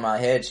what's on my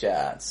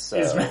headshots.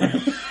 So.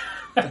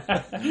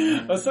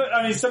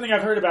 Something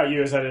I've heard about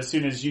you is that as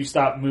soon as you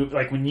stop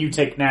like when you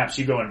take naps,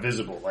 you go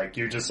invisible. Like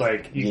you're just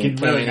like you can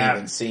really can't nap.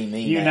 Even see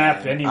me. You man.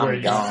 nap anywhere.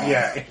 I'm gone.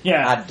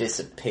 Yeah. I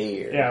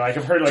disappear. Yeah, like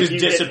I've heard like just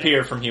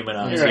disappear from human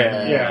eyes.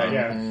 Right.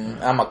 Yeah.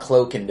 I'm a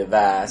cloaking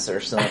device or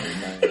something,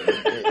 man.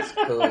 It's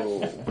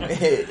cool.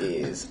 It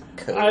is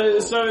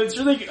cool. So it's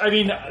really,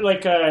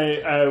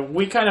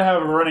 we kind of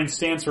have a running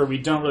stance where we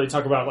don't really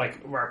talk about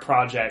like our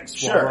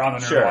projects while we're on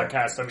the Nerd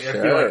Podcast. I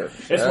feel like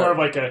it's more of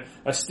like a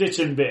stitch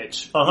and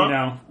bitch,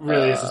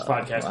 really is this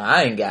podcast. Well,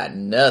 I ain't got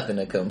nothing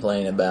to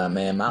complain about,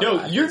 man.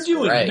 You're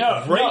doing great.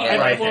 great.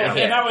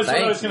 And that was what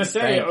I was going to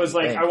say. I was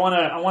like, I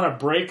want to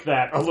break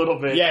that a little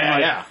bit.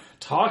 Yeah.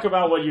 Talk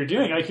about what you're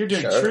doing. Like you're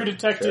doing True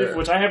Detective,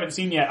 which I haven't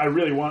seen yet. I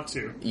really want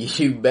to.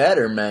 You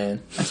better,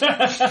 man.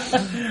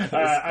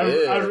 I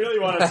really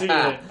want to see it.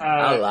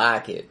 I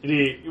like it.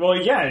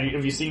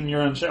 Have you seen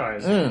your own show?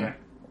 Yeah.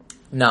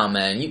 No,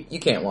 man, you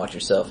can't watch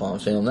yourself on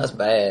film. That's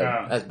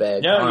bad. That's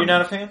bad. No, you're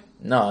not a fan?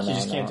 No, you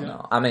just can't do it?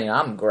 I mean,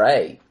 I'm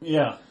great.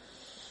 Yeah.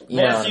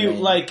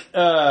 Matthew,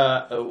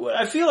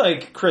 I feel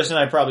like Chris and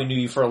I probably knew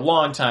you for a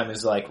long time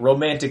as like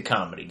romantic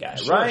comedy guy,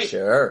 right?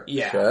 Sure.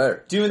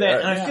 Doing that,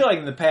 and I feel like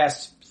in the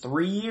past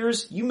 3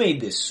 years, you made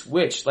this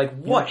switch. Like,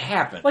 what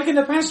happened? Like in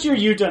the past year,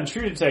 you've done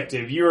True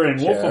Detective. You were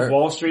in Wolf of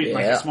Wall Street,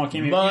 like a small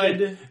cameo.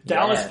 Mud,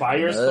 Dallas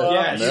Buyers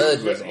Club.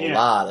 Mud was a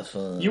lot of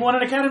fun. You won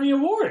an Academy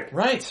Award,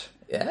 right?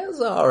 Yeah, it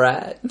was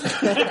alright.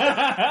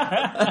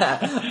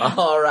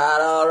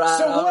 alright.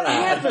 So what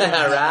happened?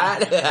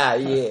 Right?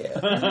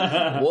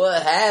 Yeah.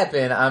 What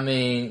happened? I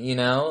mean,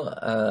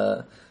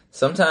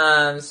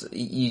 sometimes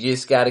you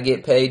just gotta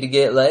get paid to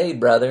get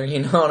laid, brother. You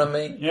know what I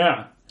mean?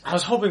 Yeah. I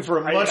was hoping for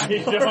a much more. I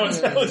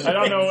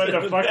don't know what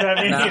the fuck that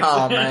means.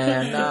 No,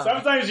 man, no.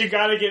 Sometimes you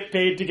gotta get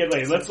paid to get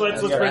laid. Let's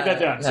break that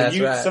down. That's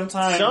So right.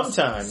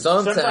 sometimes.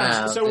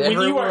 So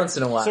every once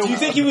in a while. So do you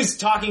think he was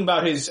talking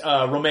about his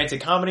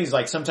romantic comedies?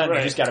 Like sometimes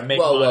you just gotta make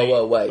money.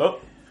 Whoa, wait. Oh.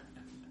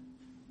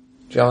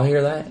 Did y'all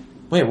hear that?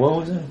 Wait, what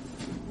was that?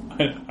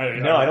 I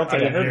don't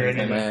think I heard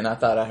anything. Man, I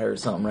thought I heard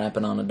something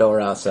rapping on the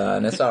door outside,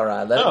 and it's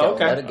alright. Let it go.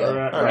 Okay. Let it go. All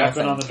right.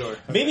 Rapping on the door.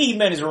 Maybe he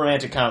meant his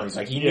romantic comedies.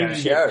 Like he knew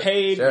to get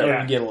paid or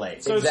to get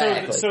laid. So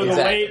Exactly. the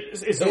laid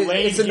is the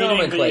laid It's a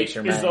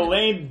nomenclature, man. Is the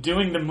laid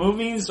doing the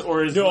movies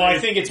or is I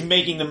think it's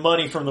making the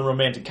money from the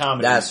romantic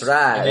comedies. That's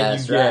right.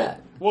 That's right.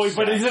 Well,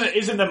 but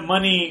isn't the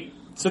money?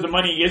 So the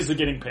money is the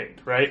getting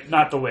paid, right?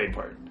 Not the laid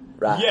part.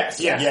 Right. Yes.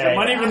 The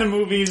money from the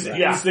movies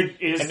is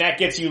and that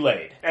gets you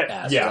laid.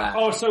 Right.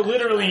 Oh, so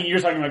literally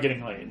you're talking about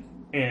getting laid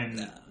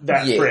in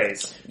that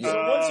phrase. Yeah. So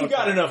once you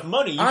got enough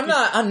money,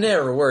 I'm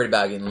never worried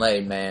about getting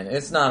laid, man.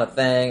 It's not a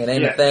thing. It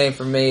ain't a thing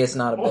for me. It's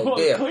not a big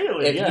deal.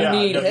 Clearly, if you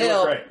need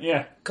help,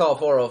 yeah. call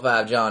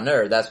 405 John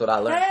Nerd. That's what I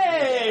learned.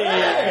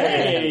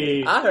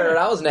 Hey! I heard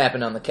I was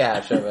napping on the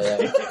couch over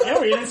there. Yeah,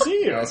 we didn't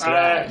see you. That's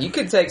right. You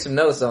could take some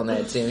notes on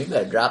that, Tim. You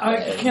better drop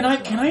that. Can I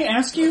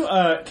ask you?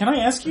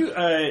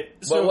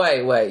 So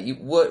wait.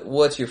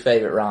 What's your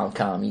favorite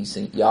rom-com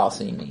y'all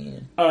seen me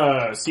in?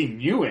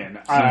 Seen you in?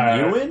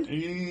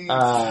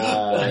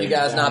 You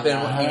guys not been?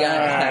 You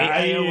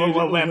guys?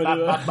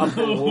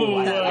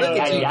 Look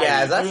at you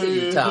guys. I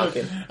see you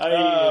talking.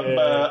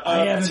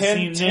 I haven't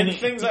 10 seen any.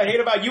 things I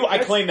hate about you. I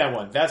claim that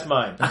one. That's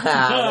mine.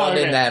 I'm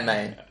in that,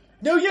 man.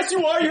 No, yes,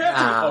 you are. You have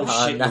to.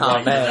 Oh shit!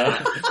 No,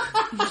 man.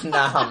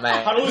 No,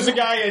 man. How to lose a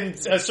guy in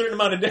a certain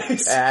amount of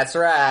days. That's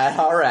right.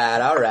 All right.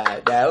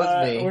 That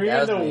was me. Were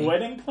you the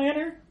wedding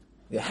planner?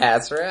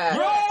 That's right.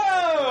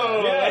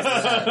 Bro!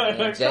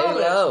 Yes.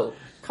 J-Lo.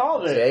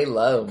 Called it.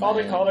 J-Lo, Called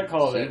it.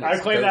 I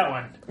claim that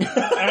one.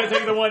 I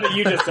take the one that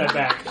you just said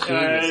back. She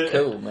was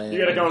cool, man. You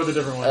gotta come with a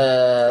different one.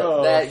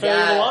 That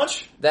guy.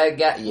 Launch? That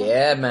guy.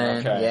 Yeah, man.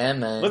 Okay. Yeah,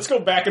 man. Let's go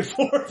back and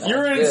forth. You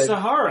were in good.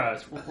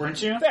 Sahara,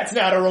 weren't you? That's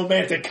not a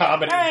romantic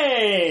comedy.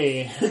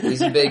 Hey!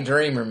 He's a big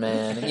dreamer,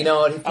 man. You know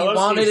what? If he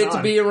wanted it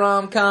to be a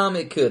rom-com,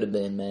 it could have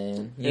been,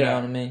 man. You know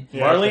what I mean?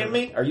 Yeah, Marley and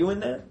Me? Are you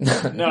in that?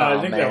 No,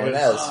 I think man,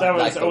 that was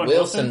like the Owen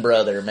Wilson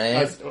brother,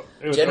 man.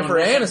 It was Jennifer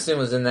Owen Wilson. Aniston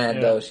was in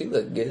that, though. She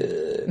looked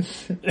good. good.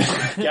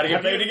 Gotta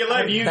get paid to get laid.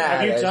 Have you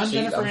That's done cheap,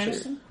 Jennifer I'm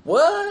Aniston? sure.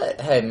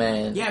 What? Hey,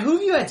 man. Yeah, who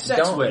have you had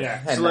sex Don't- with? Yeah.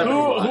 Hey, Who man.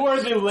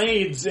 are the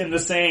lades in the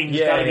saying? You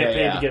Yeah, gotta get yeah,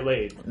 paid yeah. to get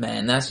laid.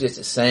 Man, that's just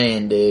a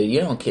saying, dude.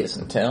 You don't kiss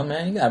and tell,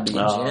 man. You gotta be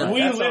gentle.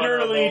 We That's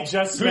literally honorable.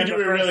 just Who spent do the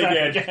we first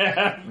really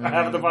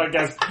half of the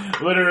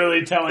podcast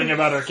literally telling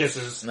about our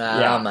kisses.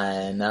 Nah,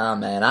 man.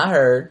 I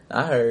heard.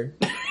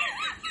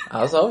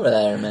 I was over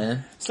there,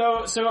 man.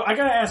 So I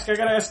gotta ask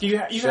you. You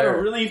had a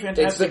Sure. really It's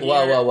fantastic been,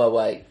 year. whoa,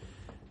 wait.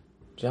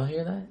 Did y'all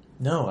hear that?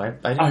 No, I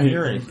didn't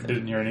hear anything.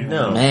 Didn't hear anything.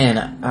 No.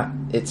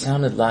 Man, it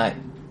sounded like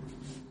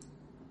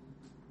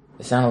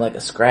a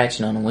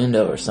scratching on a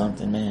window or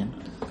something, man.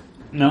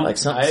 No. Like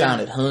something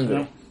sounded hungry.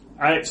 No.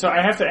 So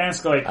I have to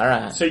ask, like, All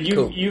right. so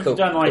you've Cool.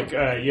 done like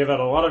you've had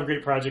a lot of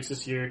great projects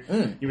this year.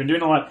 Mm. You've been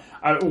doing a lot.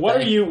 What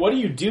are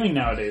you doing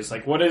nowadays?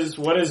 Like, what is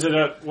Matthew Guys.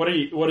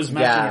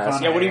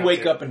 McConaughey? Yeah, what do you up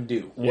wake to? up and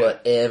do?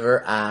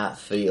 Whatever I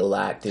feel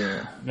like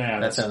doing. Yeah,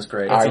 That sounds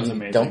great. That Are sounds you,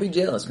 amazing. don't be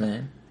jealous,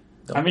 man.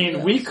 Don't I be mean,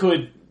 jealous. we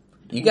could.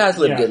 You guys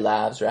live Yeah. good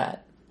lives, right?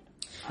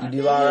 You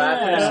do all right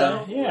for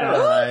yourself. Yeah.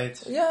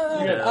 Right.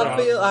 Yeah, You got I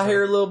jobs feel. and I stuff.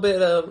 hear a little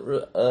bit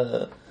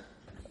of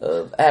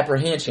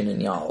apprehension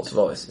in y'all's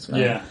voices,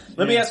 man. Yeah.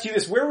 Let me ask you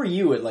this: where were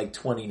you at like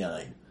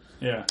 29?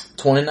 Yeah.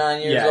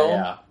 29 years old.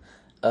 Yeah.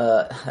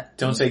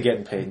 Don't say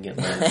getting paid and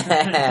getting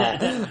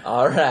laid.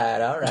 all right.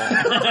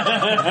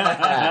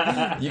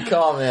 You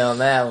call me on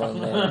that one,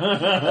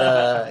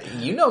 man.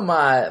 You know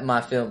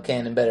my film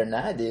canon better than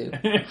I do.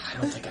 I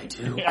don't think I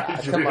do.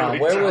 Come on,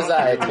 where was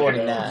I at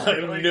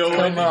 29? No Come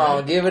idea.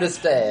 on, give it a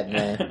stab,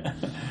 man.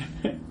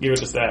 Give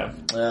it a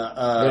stab.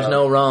 There's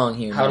no wrong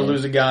here, How to man.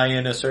 lose a guy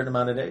in a certain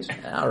amount of days.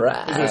 All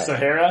right. Is it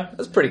Sahara?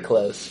 That's pretty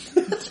close.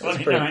 That's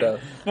pretty 29. close.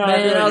 No,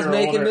 Man, I was you're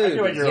making older. I movies.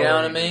 feel like you're You know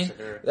older what I mean?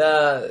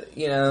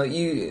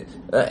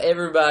 than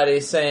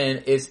Everybody's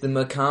saying it's the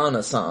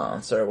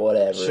McConaughey or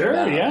whatever. Sure,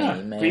 about yeah.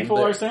 me, man, People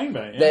but are saying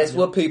that. Yeah. That's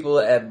what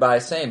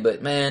everybody's saying.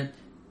 But man,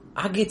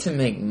 I get to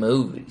make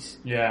movies.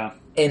 Yeah.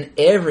 And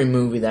every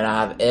movie that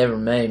I've ever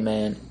made,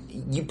 man,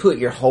 you put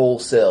your whole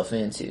self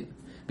into.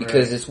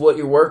 Because Right. it's what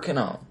you're working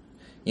on.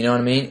 You know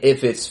what I mean?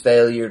 If it's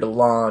failure to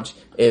launch,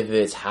 if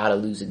it's how to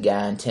lose a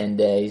guy in 10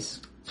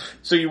 days.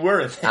 So you were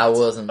at that. I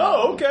wasn't.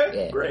 Oh, okay.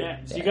 Yeah. Great. Yeah.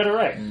 So you got it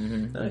right.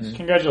 Mm-hmm.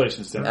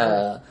 Congratulations, Tim.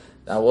 I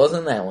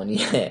wasn't that one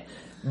yet.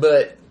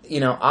 But,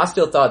 I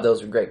still thought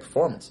those were great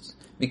performances.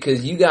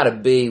 Because you gotta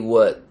be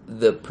what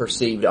the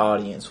perceived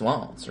audience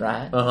wants,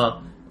 right?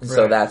 Uh-huh.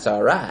 So Right. that's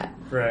alright.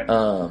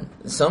 Right.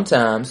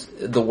 Sometimes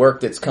the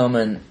work that's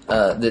coming,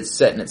 that's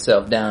setting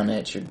itself down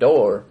at your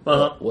door.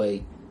 Uh-huh.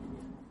 Wait.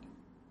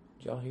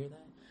 Did y'all hear that?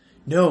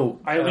 No.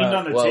 I leaned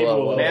on the Whoa, table whoa, a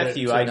whoa. little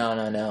Matthew, bit.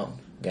 No.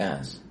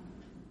 Guys.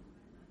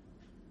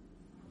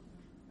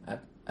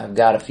 I've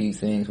got a few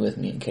things with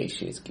me in case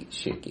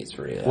shit gets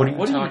real. What are you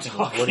What are you talking about?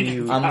 What are talking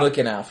you... about? I'm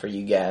looking out for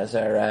you guys,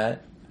 alright?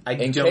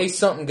 In don't- case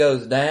something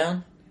goes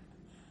down,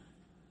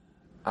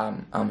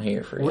 I'm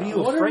here for you. What are you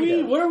What are afraid we?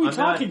 of? What are we I'm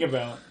talking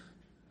about?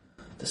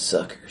 The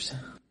suckers.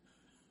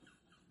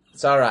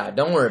 It's alright,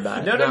 don't worry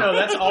about it. No,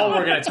 that's all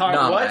we're going to talk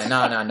No, about.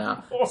 man,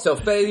 no. So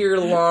failure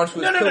to launch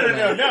was No, cool, no,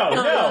 man.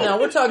 no.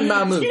 We're talking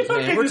about You movies, don't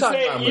man. get We're to talking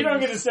say. about You don't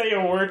movies. get to say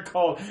a word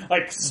called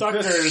like The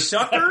suckers.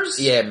 suckers?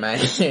 Yeah, man.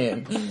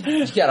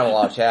 You gotta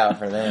watch out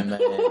for them, man.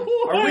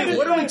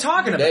 What are we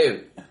talking about?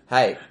 Dude,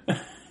 hey.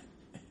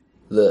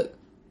 Look,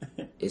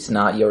 it's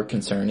not your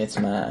concern, it's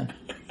mine.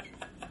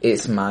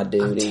 It's my I'm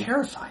duty.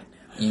 terrified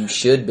now. You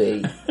should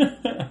be.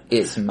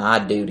 It's my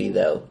duty,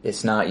 though.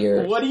 It's not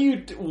yours. What do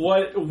you?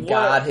 What?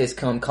 God has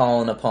come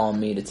calling upon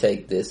me to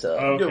take this up.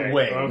 Okay.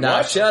 Wait, okay.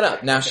 Now shut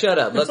up. Let's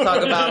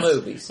talk about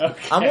movies.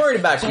 Okay. I'm worried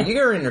about you.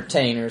 You're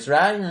entertainers,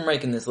 right? You're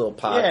making this little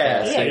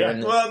podcast Yeah. here. and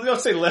this- Well, don't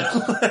say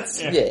little.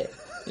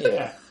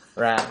 yeah.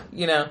 Right.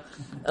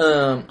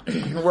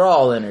 We're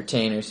all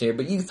entertainers here,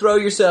 but you throw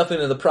yourself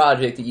into the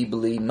project that you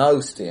believe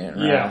most in,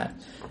 right? Yeah.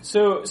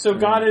 So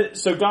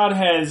God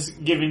has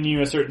given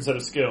you a certain set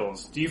of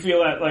skills. Do you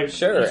feel that like?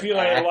 Sure. Do you feel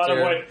like a lot of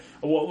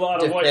what?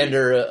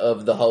 Defender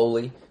of the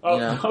holy.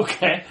 Oh,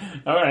 okay.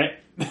 All right.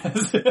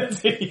 That's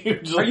a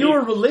huge Are you leap. a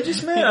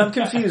religious man? I'm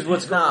confused.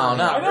 What's going on?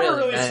 No, I never really,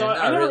 really man. saw. Not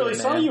I never really, really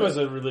saw man, you but- as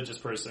a religious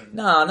person.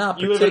 No, not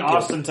You live in particularly.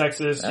 Austin,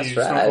 Texas. That's you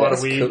smoke right. a lot of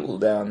That's weed. cool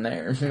down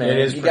there, man. It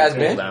is You pretty guys cool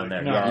been? down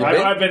there. No, Yeah.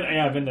 You been?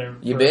 I've been there.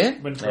 You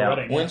been? Been for Yeah. a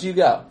wedding. When'd you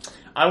go?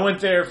 I went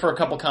there for a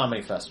couple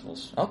comedy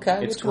festivals.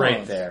 Okay, It's which great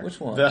ones? there. Which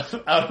one?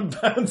 The Out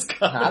of Bounds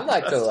Comedy I'd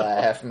like to Festival.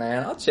 laugh,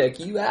 man. I'll check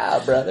you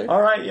out, brother.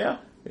 All right, yeah.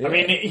 I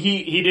mean,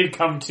 he did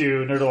come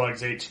to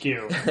Nerdologues HQ.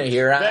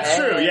 Here I That's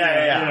am. true.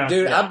 Yeah.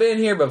 Dude, Yeah. I've been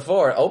here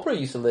before. Oprah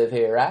used to live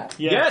here, right?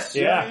 Yes,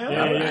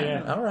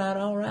 yeah. All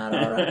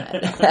right.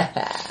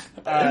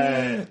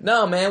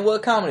 No, man,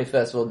 what comedy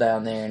festival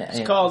down there?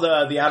 It's called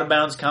the Out of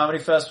Bounds Comedy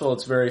Festival.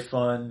 It's very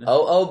fun.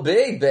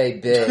 big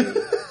baby.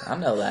 I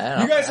know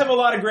that. You guys have a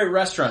lot of great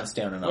restaurants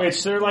down in Austin.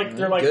 Which they're like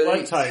Good blood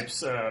eats.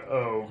 types.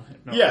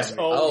 Yes.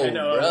 Oh, and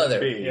brother,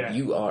 B. Yeah.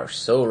 you are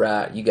so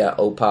right. You got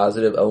O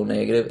positive, O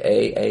negative,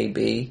 A,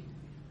 B,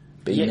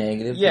 B Yeah,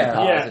 negative, yeah, B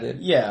positive,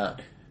 Yeah.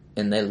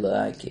 and they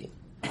like it.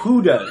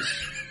 Who does?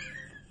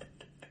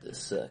 The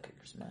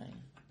suckers,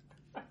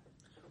 man.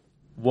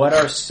 What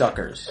are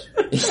suckers?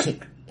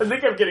 I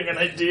think I'm getting an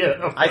idea.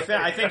 I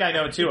think I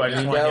know too. I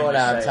just want know him what to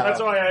I'm say.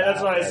 talking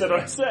That's why I said what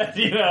I said.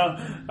 You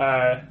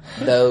know,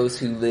 Those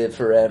who live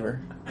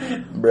forever,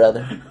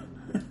 brother.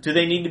 Do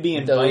they need to be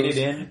invited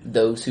in?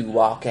 Those who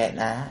walk at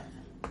night.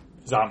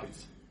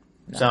 zombies.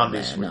 No,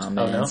 Zombies. Man,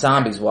 no, Oh, man. no?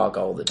 Zombies walk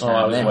all the Oh, I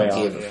time. was They way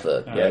don't give off. a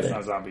fuck, It's brother.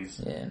 not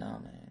zombies. Yeah, no,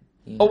 man.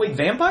 You Oh wait,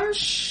 vampires?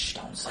 Shh,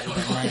 don't say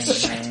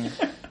that,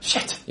 man.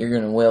 Shit. You're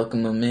gonna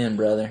welcome them in,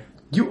 brother.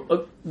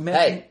 You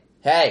man.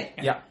 Hey.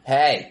 Yeah.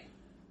 Hey.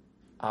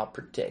 I'll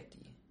protect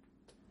you.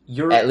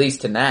 You're. At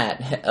least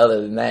tonight.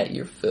 Other than that,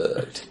 you're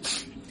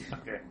fucked.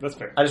 Okay, that's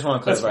fair. I just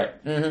want to clarify.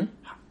 Mm-hmm.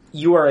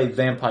 You are a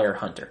vampire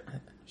hunter.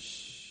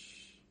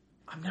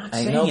 I'm not Ain't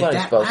saying it nobody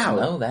that supposed loud.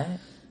 to know that.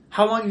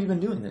 How long have you been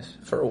doing this?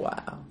 For a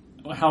while.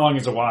 How long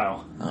is a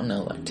while? I don't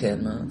know, like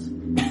 10 months.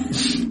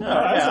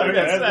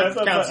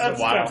 That counts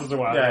as a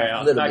while. Yeah,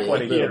 Little not bit,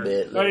 quite a year.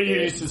 Little Oh, bit.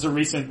 you're just a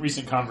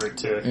recent convert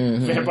to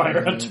Mm-hmm.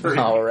 vampire hunter.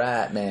 All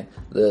right, man.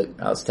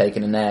 Look, I was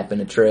taking a nap in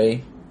a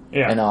tree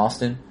Yeah, in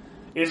Austin.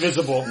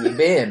 invisible. You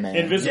been, man?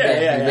 Invisible. Yeah,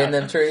 You been yeah.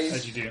 them trees?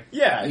 As you do.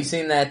 Yeah, You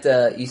seen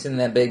that? You seen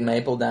that big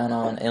maple down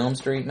on Elm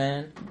Street,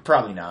 man?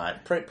 probably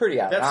not.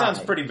 Pretty ironic. That sounds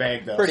pretty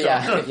vague, though. Pretty so-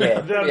 ironic.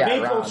 Yeah, The pretty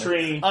maple ironic.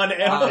 tree On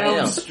on Elm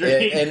Elm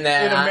Street in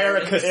that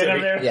America City. in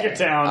America Yeah,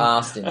 Town.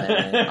 Austin,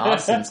 man.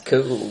 Austin's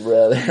cool,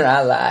 brother.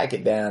 I like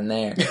it down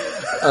there.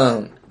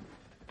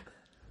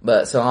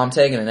 But so I'm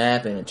taking a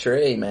nap in a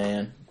tree,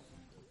 man,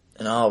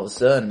 and all of a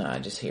sudden I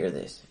just hear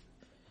this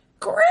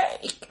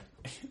creak.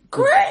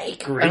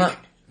 Creak? And I-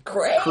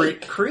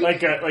 creak. Creek?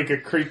 Like a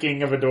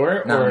creaking of a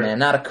door? No, or man,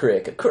 not a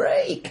crick, a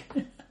creak.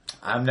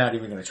 I'm not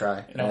even going to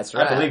try. That's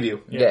right. I believe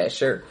you. Yeah,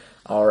 sure.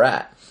 All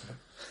right.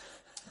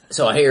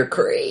 So I hear a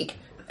creak,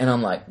 and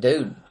I'm like,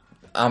 dude,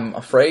 I'm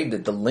afraid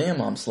that the limb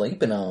I'm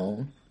sleeping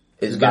on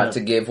is gonna about to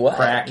give way.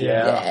 crack,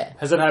 yeah.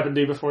 Has that happened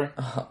to you before?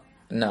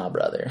 Nah,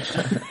 brother.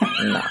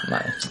 Nah,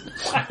 man.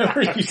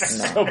 Are you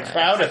so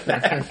proud of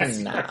that?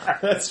 Nah.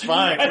 That's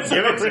fine. I'll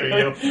give it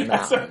to you. Nah,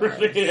 That's a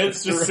really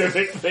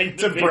specific thing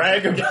to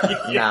brag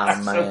about. Yeah, Nah,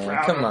 I'm so man.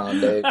 proud Come of. on,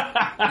 dude.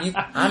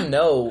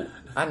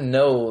 I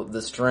know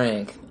the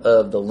strength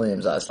of the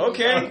limbs I sleep.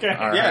 Okay. Okay.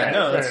 All Yeah, right.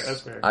 no,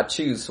 That's fair. I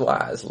choose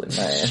wisely,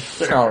 man.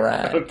 All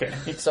right. Okay.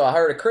 So I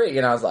heard a creak,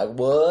 and I was like,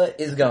 what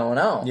is going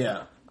on?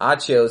 Yeah. I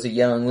chose a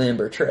young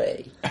limber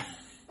tree.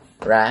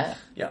 Right?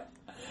 Yeah.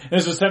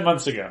 This was 10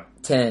 months ago.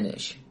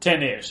 10-ish.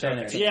 10-ish.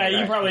 10-ish. Yeah, you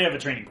Right. probably have a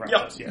training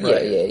process. Yep. Yeah.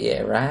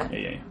 Yeah, right?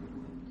 Yeah.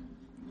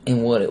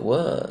 And what it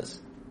was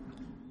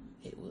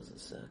a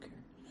sucker.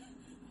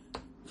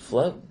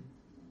 Floating.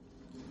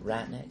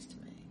 Right next to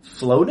me.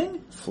 Floating?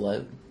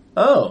 Floating.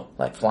 Oh.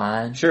 Like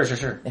flying. Sure.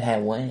 It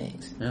had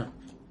wings. Yeah.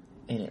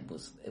 And it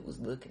was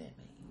looking at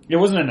me. It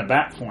wasn't in a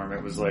bat form.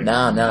 It was like...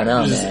 No,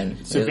 Just- man.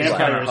 So It was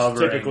vampires like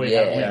hovering. typically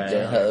Yeah, have wings.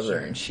 to hover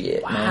and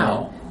shit,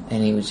 Wow. man.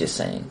 And he was just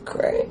saying,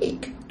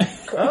 creak.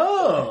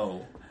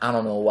 Oh. I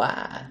don't know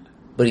why.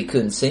 But he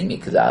couldn't see me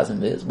because I was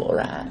invisible,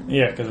 right?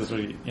 Yeah, because that's what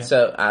he... Yeah.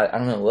 So I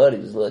don't know what he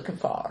was looking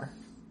for.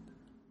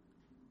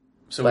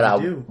 So But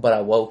what do you do? But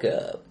I woke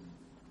up.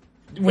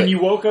 When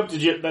you woke up,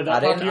 did you... That I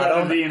popped didn't. you I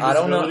out of the don't. I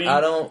don't know.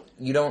 invisibility?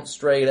 You don't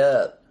straight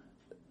up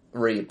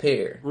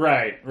reappear.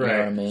 Right. You know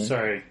what I mean?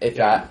 Sorry. If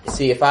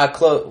I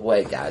close.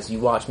 Wait, guys, you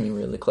watch me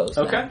really close.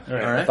 Okay. Now.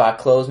 Right. All right. If I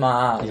close my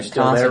eyes, You're and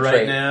still there right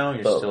concentrate, now?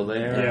 You're but- still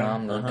there? Yeah.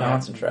 I'm gonna Uh-huh.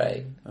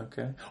 concentrate.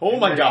 Okay. Oh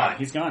my god.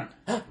 He's gone.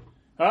 Oh,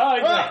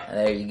 he's gone.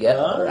 There you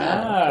go. Oh, right.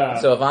 wow.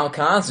 So if I'm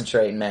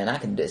concentrating, man, I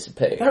can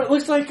disappear. That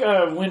looks like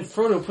when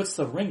Frodo puts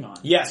the ring on.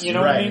 Yes, You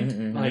know right. what I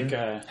mean?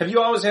 Like, Have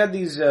you always had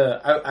these,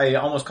 I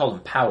almost call them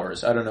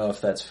powers. I don't know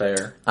if that's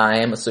fair. I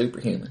am a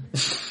superhuman.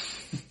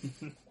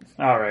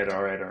 all right.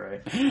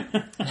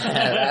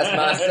 That's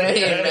my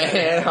saying,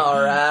 man.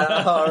 All right.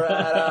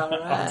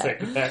 I'll take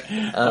that.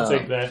 I'll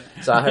take that.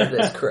 So I heard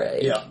this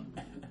craze. Yeah.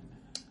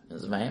 It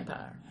was a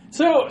vampire.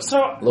 So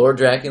Lord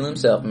Dracula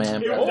himself,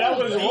 man. It- brother. that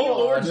was the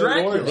Lord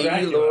Dracula.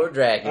 The Lord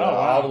Dracula, Oh, wow.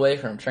 all the way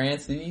from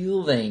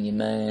Transylvania,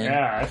 man.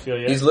 yeah, I feel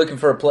you. He's looking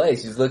for a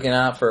place. He's looking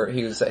out for.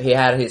 He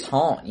had his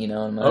haunt. You know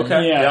what I mean?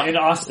 Okay. yeah, Yeah. in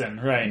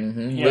Austin, right?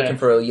 Yeah. Looking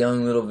for a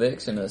young little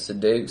vixen to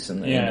seduce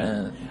and then.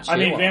 Yeah. chill I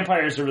mean, on.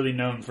 vampires are really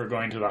known for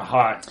going to the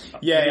hot,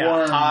 Yeah,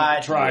 warm,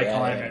 hot, dry yeah.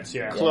 climates.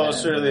 Yeah,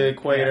 Closer to the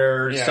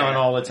equator, Yeah. sun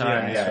all the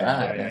time. That's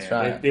right. That's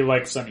right. They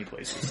like sunny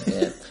places.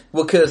 Yeah.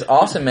 Well, because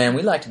Austin, man,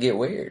 we like to get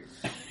weird.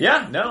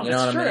 Yeah, no, You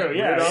know it's what I true, mean?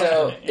 yeah.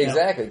 So Yeah.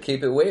 exactly,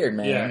 keep it weird,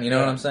 man. Yeah, you know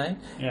yeah. what I'm saying?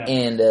 Yeah.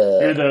 And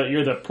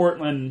You're the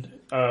Portland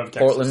of Texas.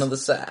 Portland of the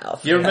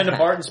South. You ever been to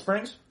Barton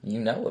Springs? You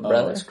know it,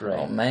 brother. that's great.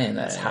 Oh man,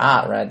 that's Yeah.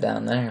 hot right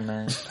down there,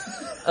 man.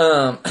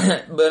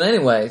 But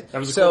anyways, That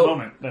was a so cool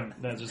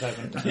moment. That just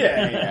happened.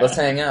 Yeah. let's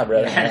hang out,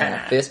 brother.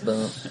 Man, fist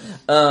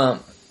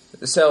bump.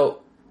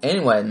 So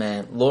anyway,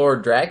 man,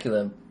 Lord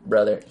Dracula,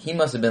 brother, he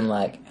must have been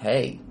like,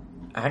 hey,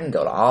 I can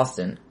go to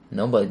Austin.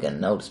 Nobody gonna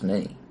notice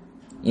me.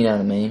 You know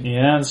what I mean?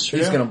 Yeah, that's true.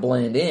 He's gonna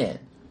blend in,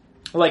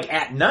 Like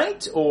at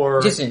night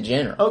or? just in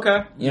general. Okay.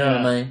 You know what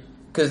I mean?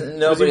 Because Was he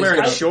nobody's wearing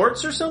gonna.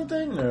 shorts or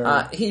something?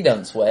 Or? He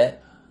doesn't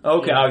sweat.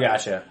 Okay, I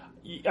gotcha.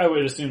 I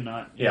would assume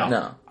not. Yeah.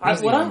 No.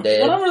 What I'm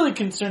really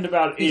concerned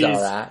about He's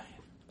alright.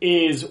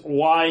 is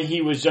why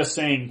he was just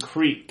saying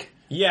creek.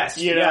 Yes.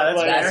 You know,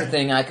 yeah, That's the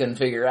thing I couldn't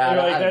figure out.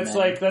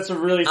 That's a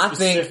really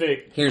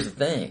specific. Here's the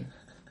thing,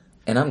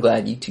 and I'm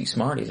glad you two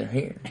smarties are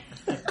here.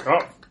 Oh.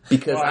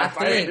 Because Well, I I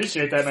think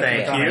appreciate that.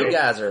 Thank McConaughey. you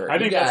guys are I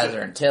think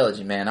are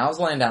intelligent, man. I was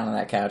laying down on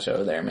that couch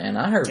over there, man.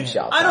 I heard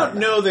y'all. I don't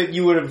know that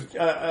you would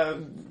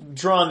have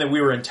drawn that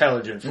we were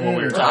intelligent from what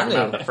we were talking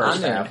about in the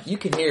first half. You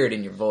can hear it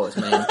in your voice,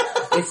 man.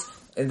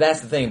 That's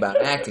the thing about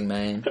acting,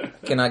 man.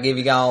 Can I give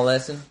you y'all a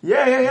lesson?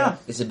 Yeah.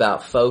 It's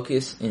about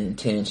focus and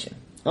intention.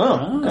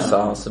 Oh. That's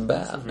all it's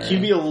about, man. Can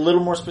you be a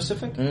little more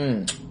specific?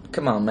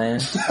 Come on,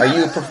 man. Are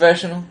you a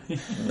professional?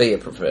 Be a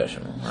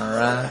professional,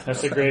 alright?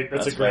 That's a great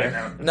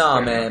note.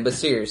 No, man, but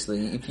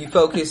seriously, if you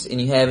focus and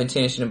you have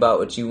intention about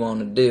what you want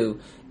to do,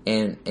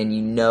 and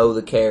you know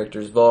the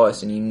character's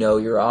voice, and you know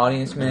your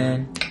audience,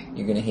 man,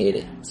 you're gonna hit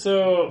it.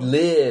 So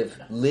live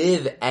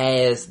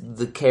as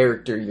the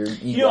character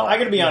you know, I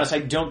gotta be honest, I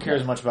don't care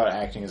as much about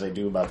acting as I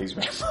do about these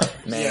vampires.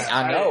 Man, Yeah,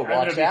 I know.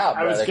 Watch out, brother.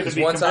 I was gonna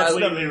be Once That's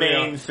completely the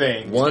main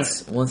thing.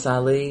 once I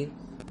leave,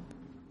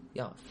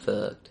 y'all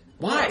fucked.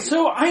 Why?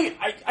 So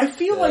I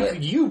feel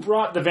like you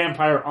brought the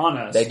vampire on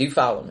us. They do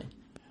follow me.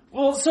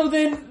 Well, so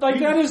then,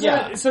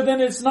 so then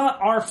it's not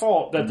our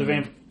fault that the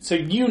vampire. So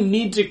you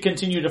need to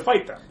continue to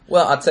fight them.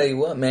 Well, I'll tell you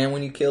what, man.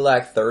 When you kill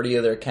like 30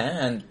 of their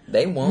kind,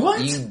 they want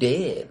What? you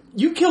dead.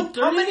 You killed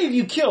 30? How many have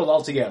you killed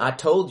altogether? I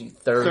told you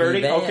 30.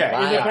 30? Then. Okay.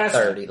 Like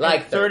 30.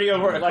 Like 30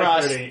 over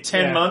across 30,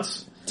 10 yeah.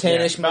 months?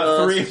 10-ish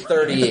about months,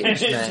 30-ish, man.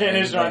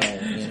 10-ish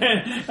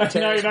months.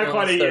 No, you're not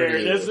quite a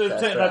year.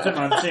 That's 10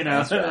 months, you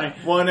know. Like,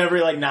 one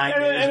every like 9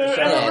 days or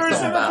and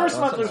so. the first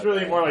month was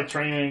really more like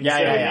training.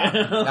 Yeah.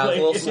 That was a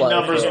little slow.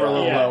 Numbers were a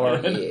little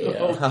lower.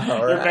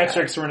 Yeah. Their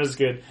metrics weren't as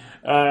good.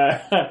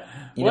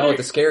 You know what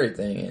the scary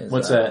thing is?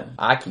 What's that?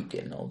 I keep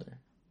getting older.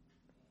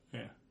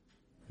 Yeah.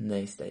 And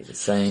they stay the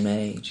same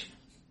age.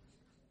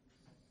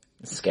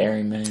 It's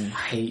scary, man.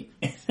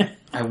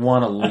 I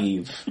want to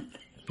leave.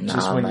 Nah,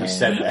 Just when man. you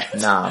said that.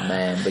 Nah,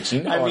 man. But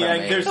you know what I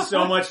mean. There's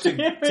so much to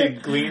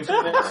glean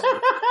from this.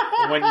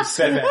 But when you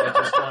said that, I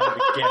just wanted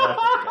to get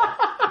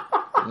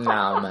up and go.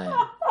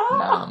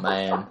 Nah,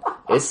 man.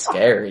 It's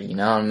scary, you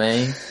know what I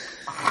mean?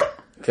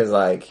 Cause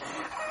like,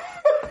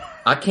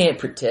 I can't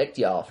protect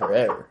y'all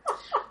forever.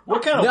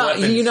 What kind of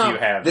weapons do you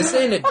have? This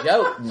ain't a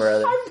joke,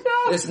 brother.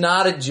 It's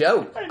not a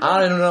joke.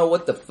 I don't know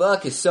what the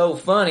fuck is so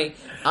funny.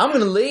 I'm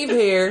gonna leave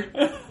here,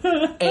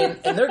 and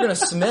they're gonna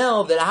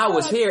smell that I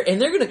was here,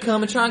 and they're gonna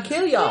come and try and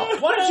kill y'all.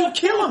 Why don't you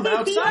kill them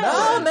outside?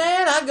 No,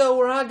 man, I go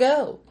where I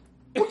go.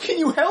 Well, can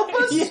you help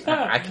us?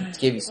 Yeah. I can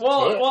give you some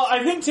tips. Well,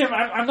 I think Tim,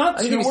 I'm not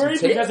I'll give too you some worried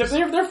tips. because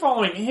if they're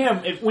following him,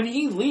 when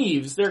he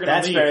leaves, they're going to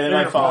That's leave. fair, they They're might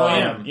gonna follow follow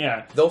him. him.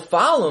 Yeah. They'll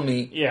follow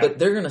me, Yeah. but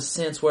they're gonna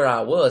sense where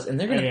I was, and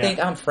they're gonna Yeah.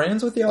 think I'm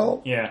friends with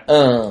y'all. Yeah.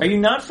 Are you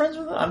not friends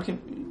with them?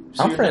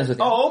 I'm friends with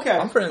you. Oh, okay.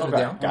 I'm friends with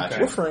Okay, y'all.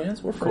 gotcha. We're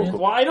friends. We're friends.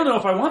 Well, I don't know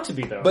if I want to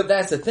be though. But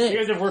that's the thing.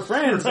 because if we're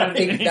friends, I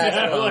think that's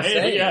what I'm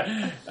saying.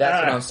 Yeah.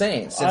 That's what I'm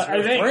saying. Since I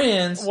we're think,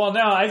 friends, Well,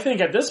 no, I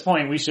think at this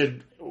point we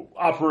should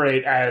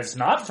operate as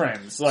not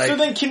friends. Like, So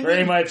then can very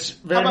we- much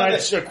how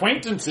about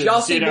acquaintances.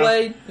 y'all see you know?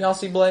 Blade? Y'all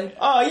see Blade?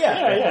 Oh,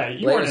 Yeah. You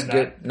Blade weren't is in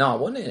good. that. No, I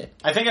wasn't in it.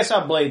 I think I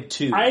saw Blade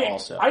 2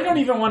 also. I don't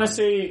even want to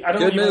say. I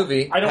don't Good even,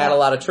 movie. I don't Had a want-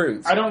 lot of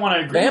truths. I don't want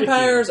to agree.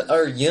 Vampires with you.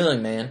 are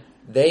young, man.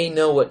 They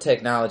know what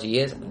technology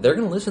is. They're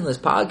going to listen to this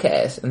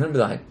podcast and they'll be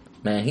like,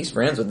 man, he's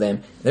friends with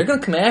them. They're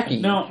going to come after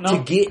you No, to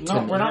get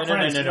to me. we're not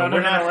friends. No,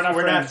 we're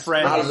not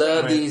friends. I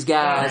love these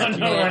guys. No, man.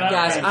 we're not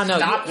Guys, friends. I know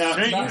Stop you,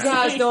 now. you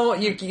guys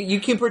don't. You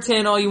can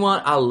pretend all you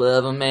want. I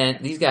love them, man.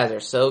 These guys are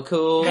so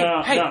cool.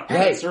 No, hey, no, hey,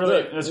 that's really,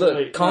 look, that's look,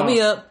 really, call no.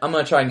 me up. I'm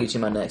gonna try and get you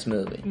my next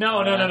movie. No.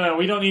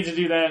 We don't need to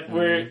do that.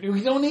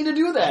 We don't need to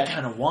do that. I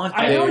kind of want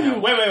that. I know you.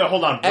 Wait,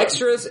 hold on.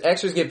 Extras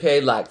get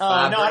paid like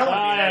 $5. No, I don't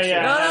want to be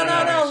an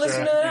extra. No,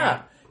 listen to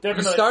that.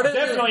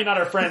 Definitely not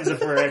our friends if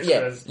we're Yeah,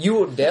 extras. you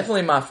were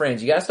definitely my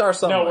friends. You gotta start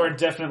somewhere. No, we're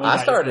definitely I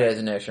not started your as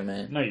an extra,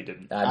 man. No, you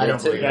didn't. I did don't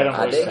too. believe that. I don't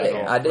I believe did. that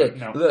at all. I did.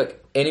 No.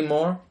 Look,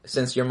 anymore,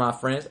 since you're my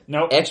friends,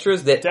 Nope.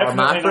 extras that Definitely are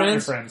my not your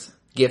friends, friends.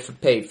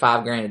 get paid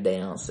 $5,000 a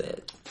day on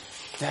set.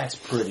 That's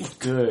pretty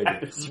good.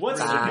 What's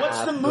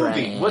the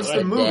movie? $5,000 What's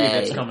the movie a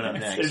that's day. coming up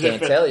next?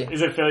 Can't tell you.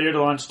 Is it Failure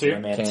to Launch 2?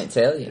 Damn it. Can't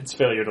tell you. It's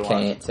Failure to Launch.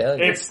 Can't tell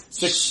you. It's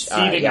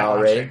succeeding Y'all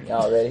at ready? launching.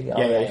 Y'all ready?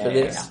 Y'all ready for yeah,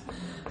 this?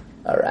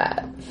 Alright.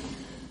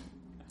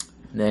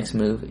 Next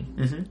movie.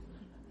 You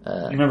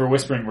remember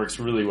whispering works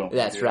really well.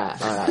 That's right.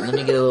 Alright, let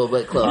me get a little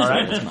bit closer.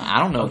 Alright. I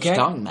don't know what you're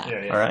talking about.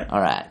 Yeah. All right.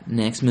 Alright,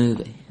 next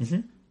movie.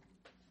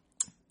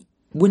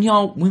 When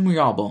were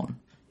y'all born?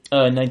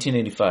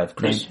 1985,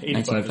 Chris.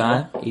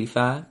 1985?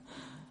 85?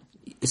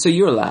 So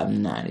you were alive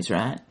in the 90s,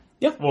 right?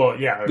 Well,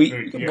 yeah.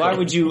 Why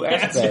would you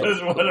ask that?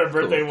 That's what our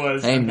birthday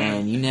was. Hey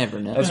man, you never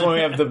know. That's when we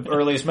have the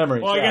earliest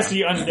memories. Well, I guess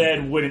the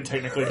undead wouldn't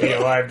technically be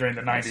alive during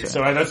the 90s,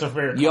 so that's a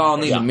fair Y'all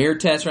need conflict. a mirror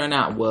test right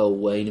now? Well,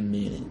 wait a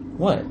minute.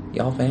 What?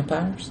 Y'all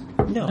vampires?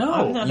 No, No.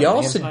 I'm not a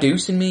Y'all vampire.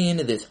 seducing me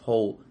into this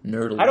whole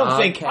nerd. I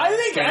think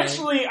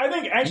actually,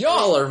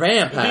 y'all are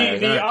vampires.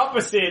 the aren't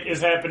opposite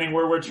is happening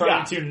where we're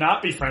trying Yeah. to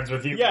not be friends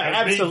with you. Yeah,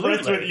 because being absolutely.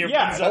 friends with you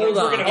Yeah. means you? that Hold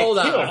we're on, gonna hold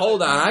get on, killed.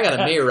 hold on. I got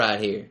a mirror right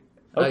here.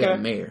 I got a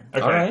mirror.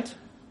 Okay. All right.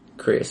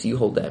 Chris, you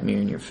hold that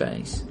mirror in your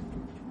face.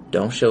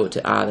 Don't show it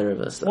to either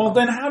of us. Though. Well,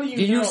 then how do you?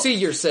 do you know? see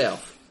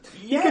yourself?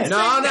 Yes.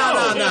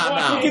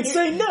 No. You could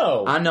say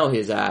no. I know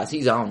his eyes.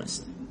 He's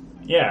honest.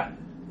 Yeah.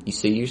 You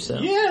see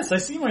yourself. Yes, I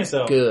see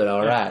myself. Good.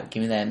 All right.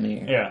 Give me that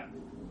mirror. Yeah.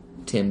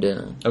 Tim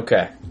Dunn.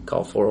 Okay.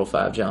 Call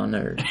 405 John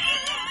Nerd.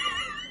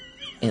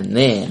 And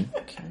then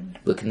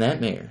look in that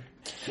mirror.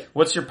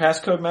 What's your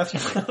passcode, Matthew?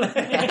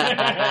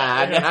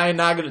 I'm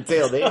not going to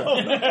tell them.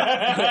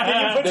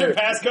 Can you put your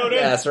passcode in?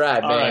 That's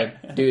right, man.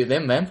 right. Dude,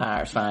 them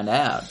vampires find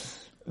out.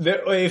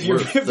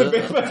 If the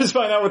vampires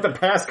find out what the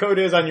passcode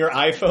is on your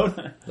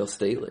iPhone, They'll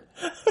steal it.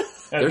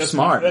 They're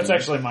smart, That's man.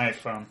 actually my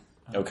phone.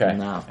 okay.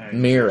 No.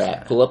 Mirror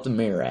app. Pull up the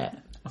mirror app.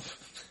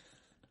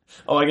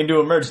 Oh, I can do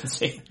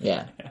emergency.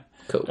 Yeah.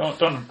 Cool.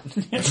 Don't.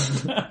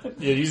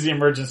 Yeah, use the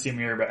emergency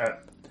mirror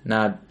app.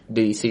 Now,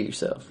 do you see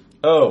yourself?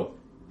 Oh,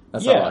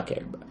 That's Yeah. all I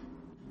care about.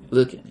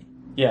 Look at me.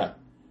 yeah,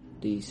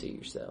 Do you see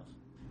yourself?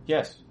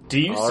 yes. Do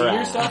you see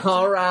yourself?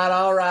 All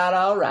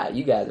right.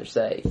 You guys are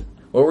safe.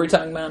 What were we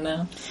talking about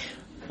now?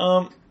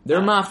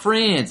 They're my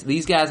friends.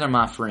 These guys are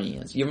my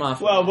friends. You're my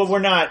friends. Well, but we're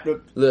not.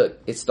 Look,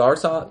 you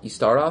start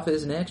off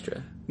as an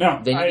extra. No.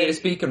 Then you get a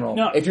speaking role.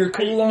 No, if you're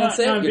cool on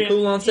set, you're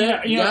cool on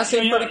set. You guys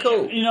seem pretty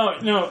cool.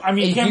 No. I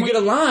mean, If you get a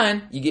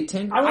line, you get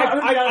 10.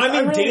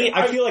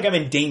 I feel like I'm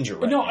in danger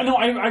right now. No.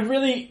 I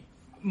really.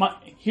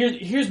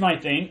 Here's my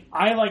thing.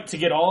 I like to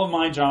get all of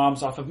my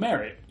jobs off of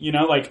merit. You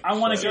know, like I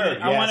want to get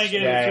it. I want to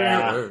get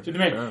it through the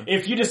merit. Sure.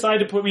 If you decide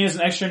to put me as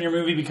an extra in your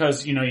movie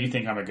because you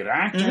think I'm a good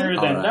actor, then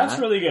Alright. that's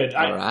really good.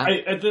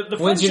 Alright. The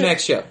When's your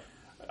next show?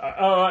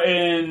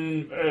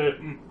 In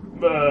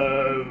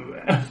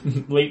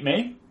late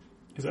May.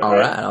 Is that All right?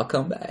 right, I'll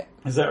come back.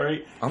 Is that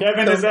right? I'm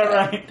Kevin, so is that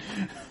bad.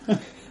 right?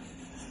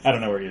 I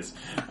don't know where he is.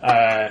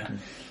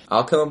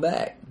 I'll come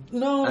back.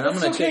 No, And I'm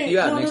that's gonna okay. check you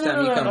out No, next no,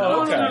 time no, you come no, to no,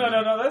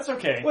 Austin. No, that's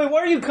okay. Wait, why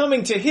are you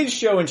coming to his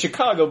show in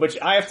Chicago,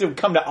 but I have to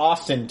come to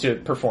Austin to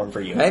perform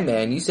for you? Hey,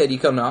 man, you said you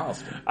come to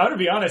Austin. I'm gonna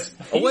be honest.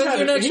 When's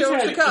your next show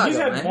in Chicago, He's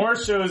had man? more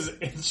shows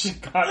in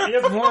Chicago. He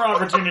has more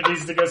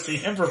opportunities to go see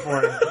him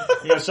perform.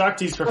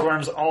 Shakti's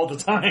performs all the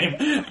time.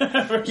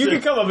 You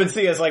can come up and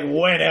see us like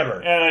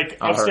whenever. like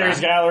All upstairs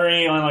right.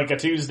 gallery on like a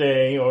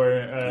Tuesday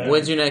or.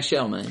 When's your next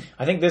show, man?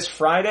 I think this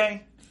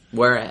Friday.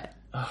 Where at?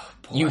 Oh,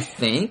 boy. You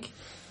think?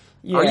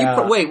 Yeah. Are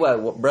you wait,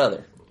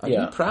 brother? Are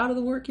Yeah. you proud of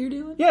the work you're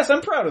doing? Yes,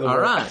 I'm proud of the All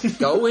work. right,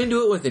 go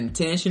into it with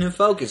intention and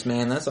focus,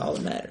 man. That's all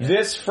that matters.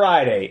 This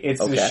Friday, it's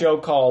Okay. the show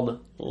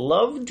called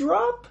Love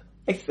Drop,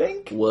 I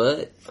think.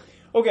 What?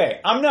 Okay,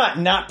 I'm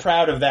not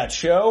proud of that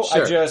show.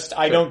 Sure,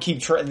 I don't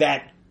keep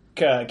that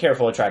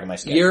careful of tracking my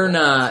schedule. You're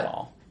That's not.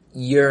 all.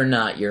 You're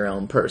not your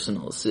own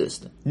personal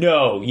assistant.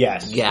 No,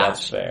 yes, Gotcha.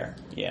 that's fair.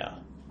 Yeah.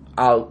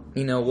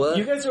 You know what?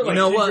 You guys are like you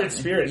know kindred what?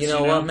 spirits. You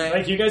know what, man?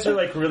 Like you guys are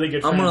like really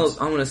good I'm friends.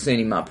 gonna send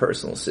you my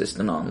personal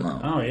assistant on loan.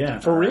 Oh yeah,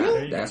 For real?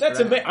 There you go. That's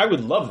That's right. I would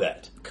love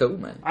that. Cool,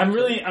 man. I'm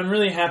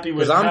really happy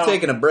with. Because I'm how-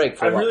 taking a break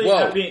for I'm a while. really Whoa.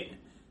 happy.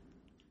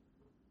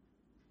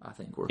 I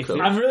think we're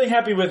cool. I'm really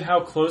happy with how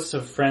close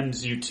of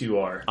friends you two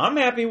are. I'm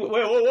happy. Whoa.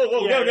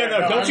 No.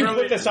 Don't you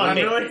put this on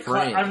me.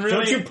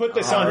 Don't you put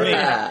this on me.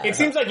 Alright. It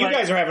seems like you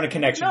guys are having a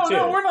connection too.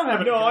 No, we're not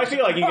having. No, I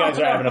feel like you guys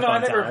are having a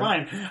fun We're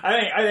time. fine.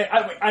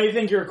 I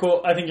think you're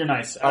cool. I think you're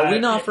nice. Are we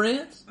not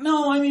friends?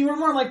 No, I mean we're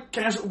more like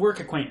casual work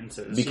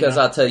acquaintances. Because you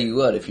know? I'll tell you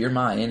what, if you're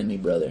my enemy,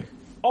 brother,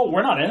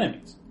 we're not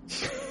enemies.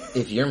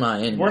 if you're my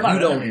enemy, We're not you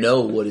don't enemies.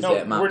 know what is No,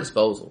 at my we're-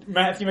 disposal.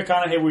 Matthew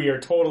McConaughey, we are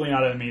totally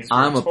not enemies. We're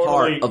I'm a totally,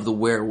 part of the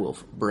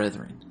werewolf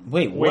brethren.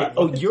 Wait, what? Wait,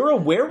 Oh, what? you're a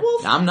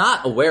werewolf? I'm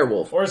not a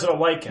werewolf. Or is it a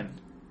lichen?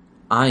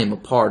 I am a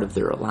part of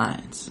their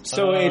alliance.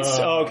 So it's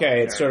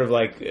okay. It's sort of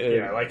like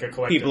like a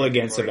collective people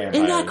against the people, yeah.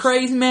 vampires. Isn't that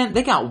crazy, man?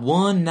 They got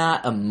one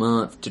night a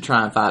month to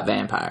try and fight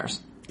vampires.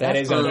 That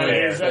That's is unfair.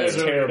 that is That's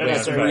really- terrible. that is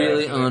That's unfair. really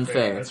That's really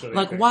unfair. That's really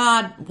Like,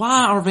 unfair.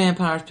 why are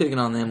vampires picking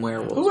on them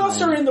werewolves? Who else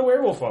man? are in the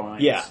werewolf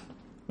alliance? Yeah.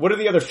 What are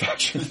the other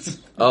factions?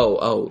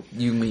 Oh,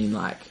 you mean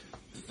like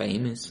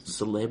famous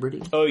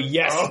celebrity? Oh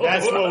yes,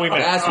 that's what we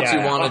meant. That's what Yeah.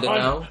 you wanted to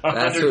know.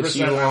 That's what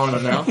you 100% wanted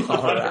to know.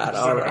 All right,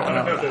 all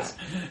right.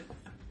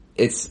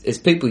 It's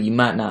people you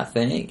might not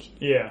think.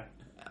 Yeah.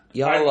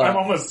 Y'all I'm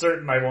almost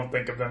certain I won't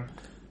think of them.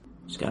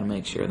 just got to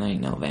make sure there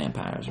ain't no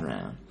vampires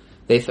around.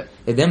 If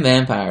them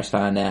vampires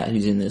find out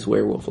who's in this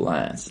werewolf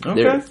alliance,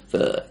 they're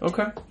fucked.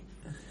 Okay.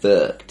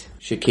 Fucked.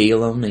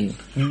 Shaquille O'Neal.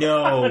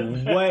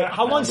 No way.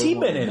 How long's he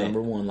been in it?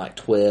 Number one, like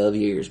 12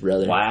 years,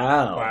 brother.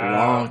 Wow. A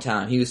long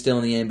time. He was still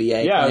in the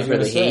NBA. Yeah, I was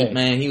playing for the gonna say. Heat,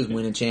 man. He was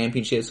winning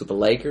championships with the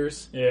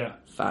Lakers. Yeah.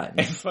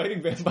 And Fighting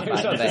fighting vampires on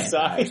fighting the vampires,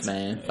 side.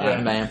 man.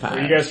 Fighting Are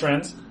vampires. you guys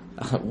friends?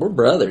 We're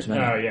brothers, man.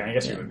 Oh, yeah, I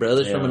guess you would be.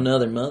 brothers Yeah. from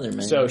another mother,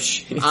 man. So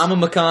I'm a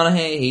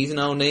McConaughey. He's an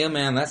O'Neal,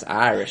 man. That's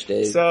Irish,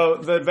 dude. So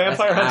the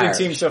vampire That's hunting Irish.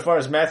 team so far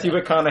is Matthew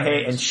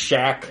McConaughey and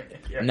Shaq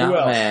Yeah. Not Who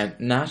else? man,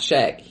 not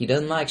Shaq. He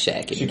doesn't like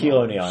Shaq anymore.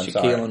 Shaquille O'Neal, I'm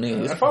sorry. Shaquille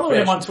O'Neal. I follow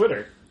him on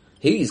Twitter.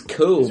 He's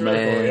cool, He's really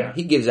man. cool, yeah.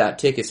 He gives out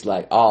tickets to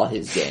like all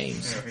his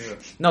games. Yeah.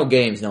 No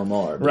games no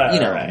more, but Right,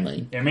 you know right. what I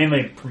mean. Yeah,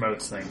 mainly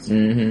promotes things.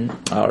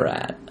 Mm-hmm. All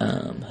right.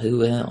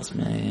 Who else,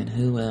 man?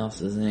 Who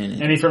else is in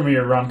it? Any from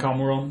your rom-com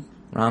world?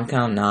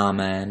 Rom-com? Nah,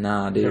 man.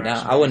 Nah, dude. No,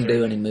 I wouldn't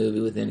do any movie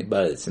with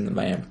anybody that's in the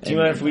van. Do you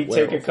mind if we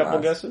take a couple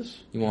guesses?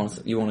 You want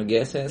to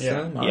guess that, Yeah.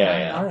 son? All Yeah, right,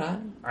 yeah. All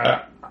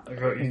right.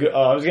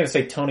 I was going to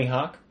say Tony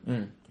Hawk.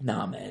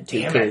 Nah, man.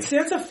 Too Damn cool. it. See,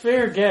 that's a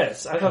fair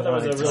guess. I thought that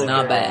was a really It's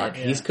not fair bad. one.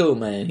 Yeah. He's cool,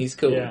 man. He's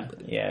cool. Yeah.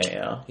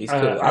 Yeah. He's cool.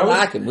 I I was-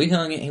 like him. We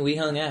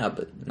hung out,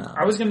 but no.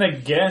 I was gonna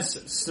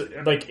guess,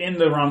 like, in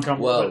the rom-com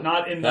world, but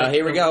not in the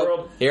Here we the go.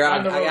 world. Here, I not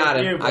in the got world him.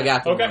 with you, I but-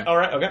 got him. Okay,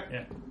 alright, okay.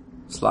 Yeah.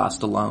 Sly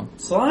Stallone.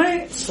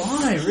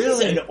 Sly,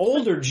 really? He's an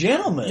older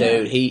gentleman.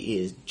 Dude, he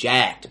is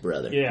jacked,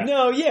 brother. Yeah.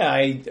 No, yeah,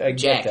 I get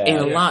Jacked. that.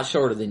 And a yeah. lot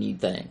shorter than you'd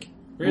think.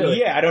 Really? Well,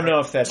 yeah, I don't know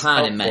if that's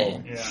Tiny helpful.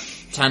 man. Yeah.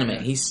 Tiny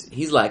man.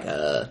 He's like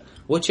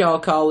what y'all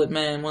call it,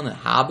 man? One of the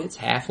hobbits,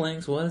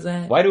 halflings. What is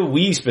that? Why do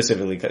we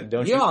specifically?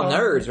 Don't you? You're all call them?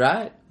 nerds,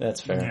 right?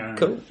 That's fair. Yeah.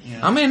 Cool.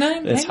 Yeah. I mean,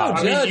 ain't It's no hot.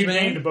 I mean, judge, you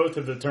man. named both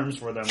of the terms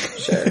for them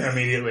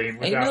immediately. Ain't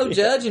without- no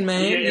judging,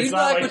 man. Yeah, it's You not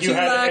like like what you you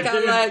had- like. it I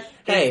didn't- like.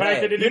 in Hey, fact,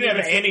 hey. it You didn't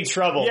have any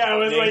trouble. Yeah, it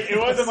was Nick. like, it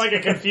wasn't like a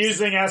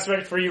confusing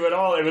aspect for you at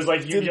all. It was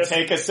like you Didn't just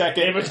take a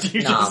second. It was,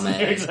 you Nah, just man.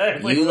 knew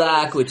exactly. You what it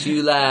like was. what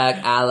you like.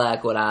 I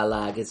like what I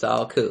like. It's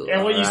all cool.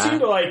 And what you alright? seem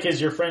to like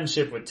is your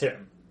friendship with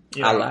Tim.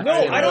 You I know, like- No,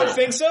 didn't I don't know.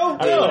 think so. I No,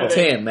 didn't know.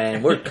 Tim,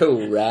 man, we're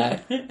cool,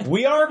 right?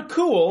 we are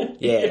cool.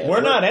 Yeah.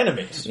 we're not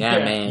enemies. Yeah,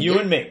 Yeah. man. You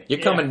and me. You're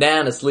coming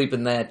down to sleep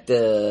in that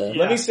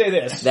Let me say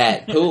this: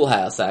 that pool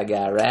house I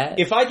got, right?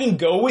 if I can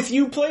go with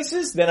you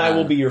places, then I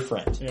will be your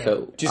friend. Yeah.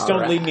 Cool. Just All don't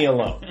right. leave me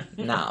alone.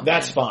 Nah,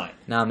 That's fine.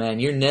 Nah, man,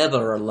 you're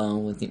never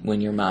alone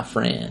when you're my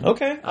friend.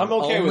 Okay, I'm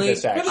okay with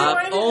this. Actually, Why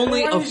I'm did-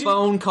 only why a did you-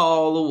 phone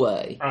call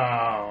away.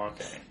 Oh,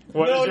 okay.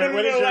 No,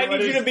 no, I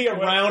need you to be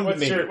around what's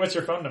me. What's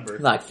your phone number?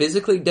 Like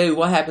physically, dude,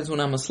 what happens when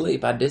I'm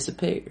asleep? I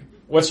disappear.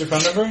 What's your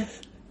phone number?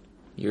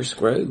 You're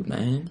screwed,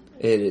 man.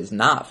 It is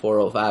not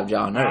 405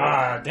 John Nerd.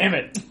 Ah, damn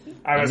it.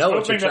 I I was know what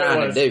hoping you're that it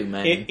trying was. to do,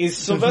 man. Is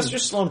Sylvester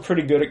Stallone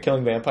pretty good at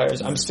killing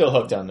vampires? I'm still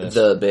hooked on this.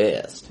 The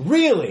best.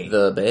 Really?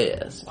 The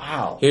best.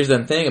 Wow. Here's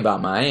the thing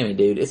about Miami,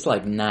 dude. It's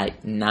like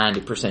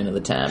 90% of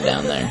the time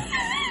down there.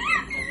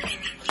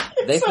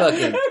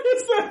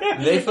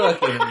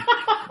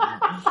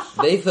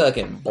 They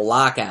fucking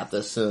block out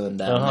the sun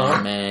down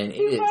there, man.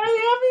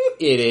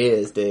 It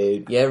is,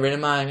 dude. You ever been to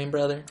Miami,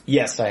 brother?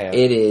 Yes, I have.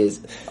 It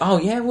is. Oh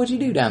yeah, what'd you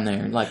do down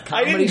there? Like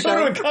I comedy didn't go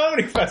show? to a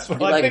comedy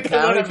festival. You I like think a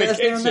I went on comedy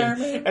festival down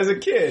vacation there? as a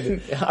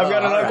kid. I've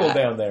got an Oh, uncle alright.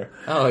 down there.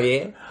 Oh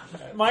yeah,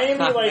 Miami,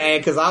 like, man,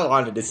 because I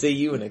wanted to see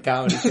you in a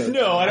comedy show.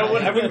 No, I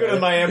wouldn't go to the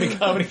Miami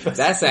Comedy Festival.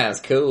 That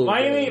sounds cool.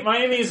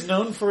 Miami is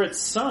known for its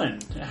sun.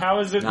 How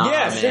is it? Nah,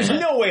 Yes, man. there's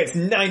no way it's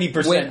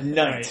 90%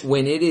 night.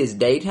 When it is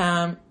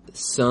daytime,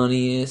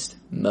 sunniest,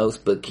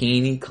 most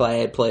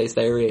bikini-clad place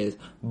there is.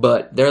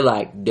 But they're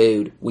like,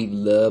 dude, we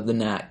love the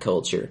night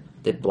culture.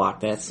 They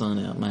block that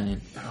sun out,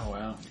 man. Oh,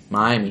 wow.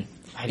 Miami.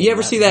 did You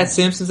ever not see know that that.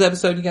 Simpsons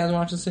episode? You guys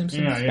watch The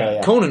Simpsons? Yeah, Oh,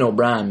 yeah. Conan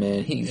O'Brien,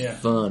 man, he's Yeah.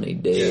 funny,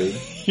 dude.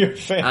 You're a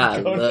fan I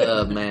of Conan?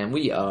 love, man.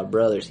 We are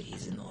brothers.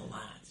 He's in the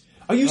lines.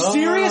 Are you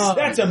serious? Oh.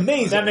 That's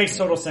amazing. That makes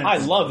total sense. I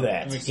love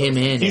that. makes Him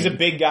in He's it. a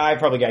big guy,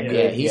 probably got Yeah,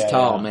 good. Yeah, he's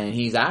tall, man.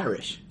 He's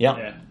Irish. Yeah.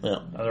 Yeah. Yeah.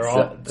 They're all,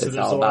 So so it's there's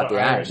all a lot about of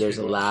the Irish. There's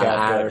people. a lot of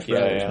Catholic, Irish yeah,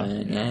 brothers, yeah.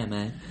 man. Yeah,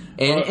 man.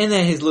 And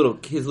then his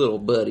little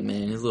buddy,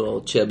 man, his little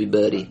chubby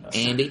buddy,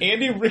 Andy.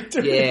 Andy Richter.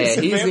 Yeah, is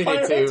a he's in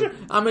vampire it too. hunter?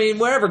 I mean,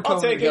 wherever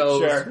Conan take it,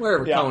 goes, sure.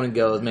 wherever Yeah. Conan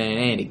goes, man,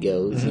 Andy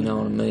goes. You know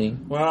what I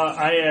mean? Well,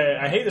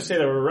 I hate to say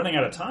that we're running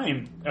out of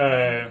time,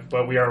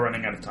 but we are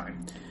running out of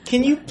time.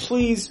 Can you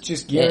please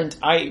just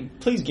guarantee?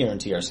 Please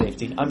guarantee our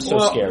safety. I'm so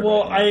scared.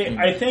 Well, right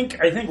now. I think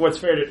what's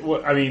fair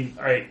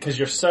to, because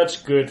you're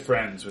such good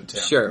friends with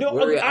Tim. Sure, No,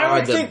 we I are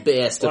would the think,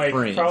 best of Like,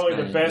 friends. probably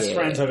the man. best Yeah.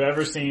 friends I've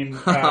ever seen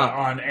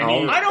on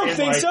any. I don't in,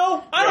 think like-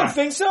 so. I don't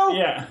think so.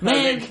 Yeah, I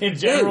Man, think in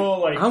general,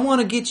 dude, like, I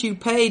want to get you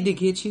paid to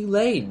get you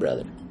laid,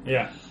 brother.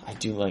 yeah. I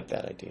do like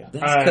that idea.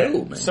 That's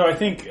cool, man. So I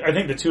think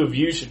the two of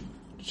you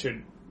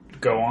should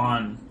go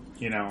on.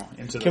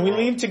 Into the Can we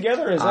world. leave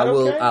together? Is that I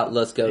will. okay?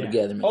 Let's go Yeah.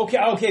 together, man.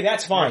 Okay,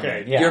 that's fine.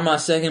 Okay. Yeah. You're my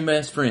second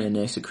best friend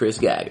next to Chris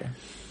Geiger.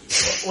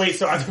 Wait,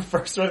 so I'm the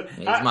first one.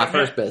 He's my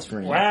first best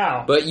friend.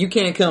 Wow. But you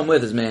can't come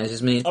with us, man. It's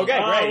just me. And Okay,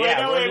 Oh, great. wait,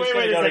 Yeah, no, we're wait, just wait, gonna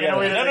wait go a second. together.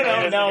 Wait a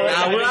second. No.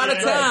 Nah, we're out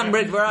of time,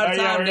 Brett. We're out of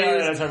time,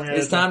 dude.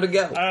 It's time to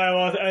go.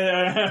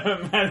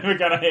 Matthew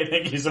McConaughey,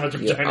 thank you so much for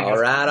joining us. All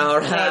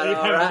right. Do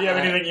you have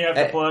anything you have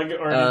to plug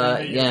or anything?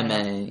 that you yeah, want?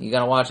 man. You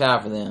gotta watch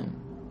out for them.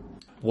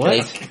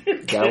 What?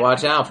 Gotta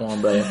watch out for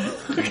them, bro.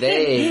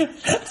 They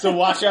So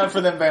watch out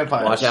for them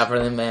vampires. watch out for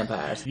them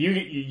vampires.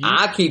 You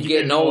I keep you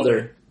getting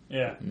older,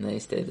 Yeah. and they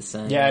stay the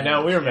same. Yeah,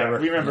 no, we remember.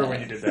 We remember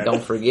when you did that.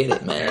 Don't forget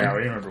it, Yeah, man.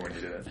 we remember when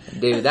you did that.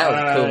 Dude, that was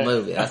a cool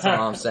movie. That's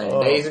all I'm saying.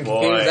 Oh, Dazed and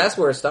boy. Confused. That's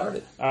where it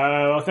started.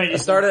 Well, thank you. I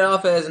started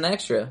off as an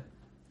extra,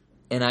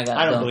 and I got.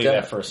 I don't dumped believe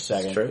up. that for a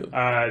second. It's true.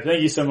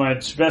 Thank you so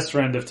much. Best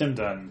friend of Tim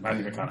Dunn,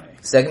 Matthew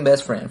McConaughey. Second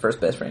best friend, first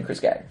best friend,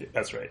 Chris Geiger.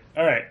 That's right.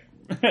 All right.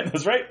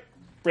 That's right.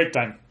 break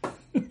time.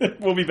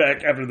 We'll be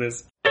back after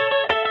this.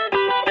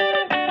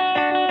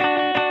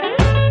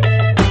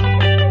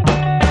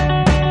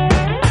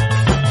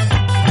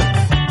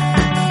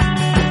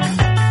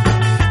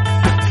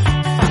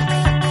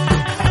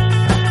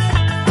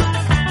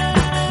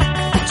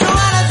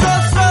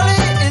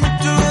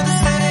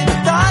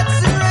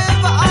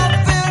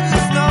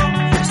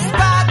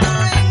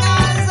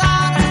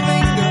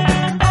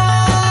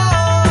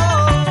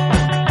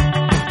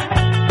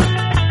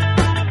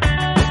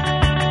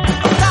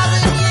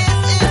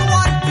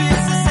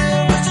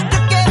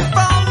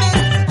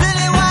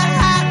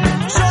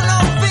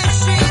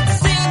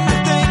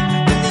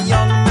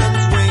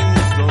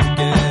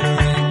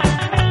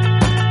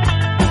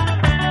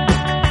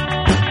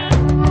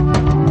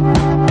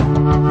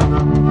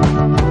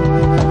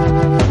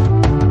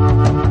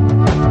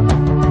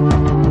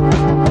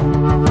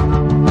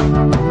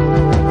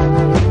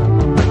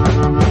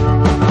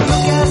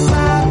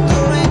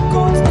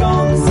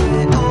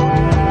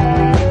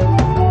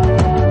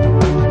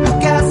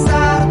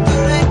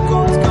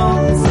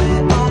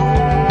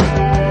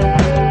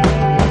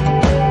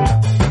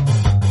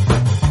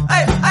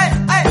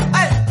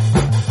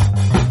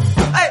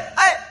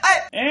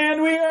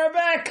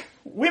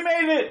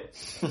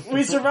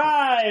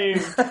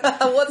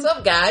 What's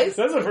up, guys?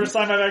 So that's the first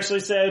time I've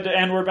actually said,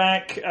 and we're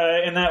back,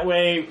 in that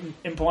way,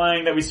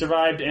 implying that we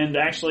survived, and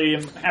actually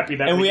am happy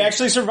that we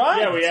actually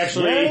survived. Yeah, we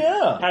actually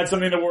had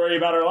something to worry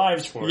about our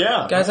lives for.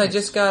 Yeah. Guys, I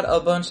just got a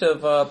bunch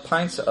of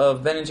pints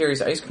of Ben &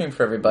 Jerry's ice cream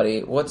for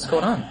everybody. What's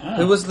going on?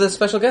 Who was the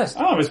special guest?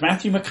 Oh, it was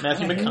Matthew McConaughey.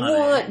 Matthew McConaughey.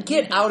 What?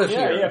 Get out of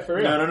here. Yeah, for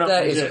real. No.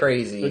 That legit. is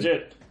crazy.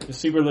 Legit. It's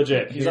super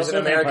legit. He's Here's also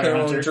an a vampire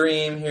American hunter.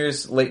 Dream.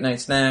 Here's late night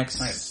snacks.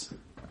 Nice.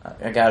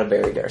 I got a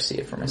Barry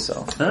Garcia for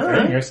myself.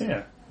 Barry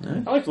Garcia.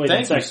 I like Late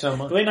Night Snacks. Thank you so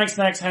much. Late Night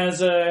Snacks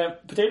has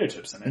potato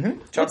chips in it.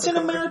 What's an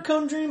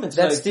American Dream? It's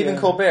That's like, Stephen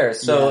Colbert.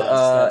 So yes,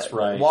 that's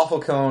right. waffle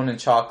cone and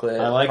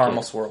chocolate I like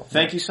caramel it. swirl.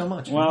 Thank you so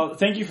much. Well,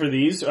 thank you for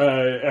these.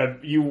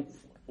 You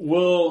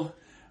will...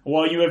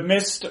 While you have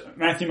missed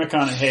Matthew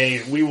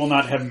McConaughey, we will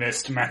not have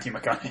missed Matthew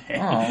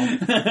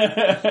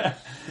McConaughey.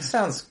 He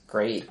sounds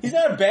great. He's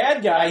not a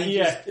bad guy.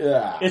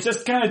 It's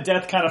just kind of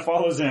death kind of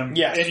follows him.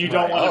 Yes, and you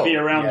don't want to be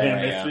around him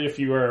yeah. if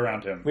you were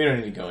around him. We don't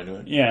need to go into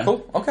it. Yeah.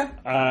 Cool. Okay.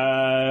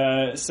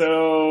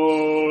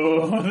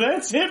 So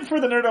that's it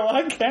for the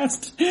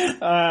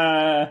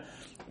Nerdalogcast.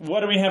 What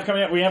do we have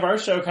coming up? We have our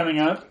show coming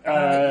up.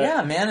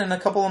 Yeah, man. In a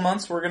couple of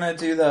months, we're gonna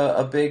do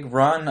a big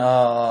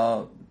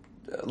run.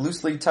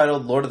 Loosely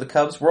titled Lord of the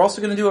Cubs. We're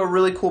also going to do a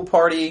really cool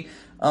party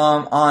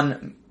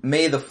on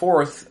May the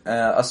 4th,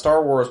 a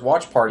Star Wars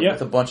watch party with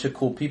a bunch of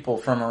cool people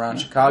from around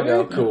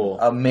Chicago. Very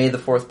cool. May the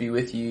 4th be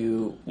with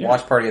you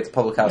watch party at the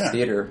Public House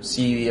Theater.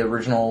 See the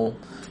original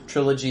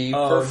trilogy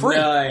for free.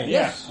 Nice.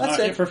 Yeah, that's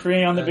it. For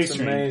free on the big That's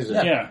screen. amazing.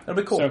 Yeah, that'll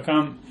be cool. So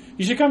come.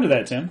 You should come to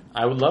that, Tim.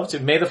 I would love to.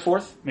 May the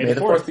 4th? May the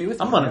 4th 4th be with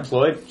you. I'm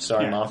unemployed.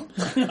 Sorry, Mom.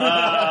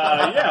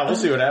 Yeah, we'll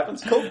see what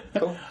happens. Cool.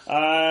 Couple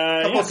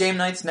yes. game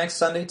nights next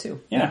Sunday,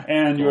 too. Yeah,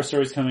 and your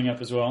story's coming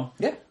up as well.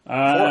 Yeah.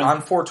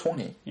 On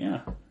 420.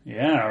 Yeah.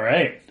 Yeah, all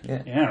right.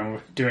 Yeah.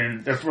 We're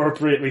doing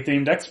appropriately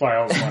themed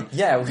X-Files one.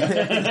 Yeah,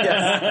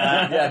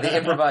 the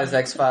improvised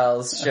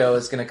X-Files show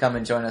is going to come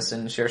and join us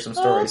and share some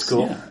stories.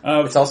 Cool.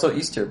 Yeah. It's also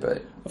Easter,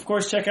 but... Of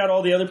course, check out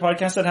all the other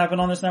podcasts that happen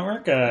on this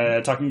network.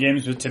 Talking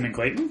Games with Tim and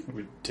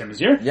Clayton. Tim is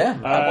here. Yeah,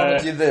 I want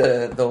to do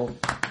the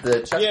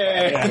chess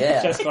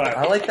Yeah. Chess clap.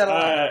 I like that a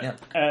lot.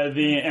 And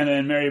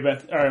then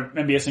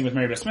MBSing with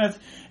Mary Beth Smith.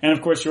 And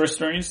of course, your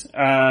stories.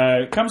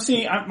 Come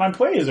see, my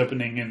play is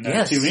opening in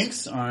 2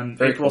 weeks on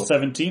April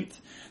 17th. The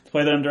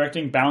play that I'm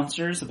directing,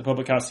 Bouncers, at the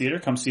Public House Theater.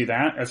 Come see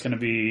that. That's going to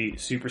be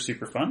super,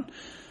 super fun.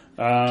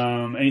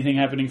 Anything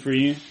happening for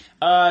you?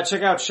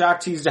 Check out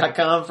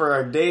shocktees.com for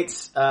our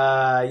dates.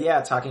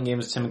 Talking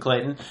Games with Tim and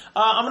Clayton.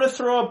 I'm gonna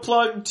throw a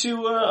plug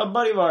to a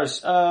buddy of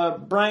ours.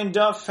 Brian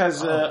Duff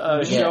has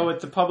a show at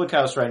the Public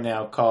House right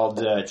now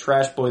called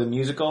Trash Boy the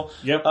Musical.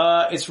 Yep.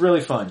 It's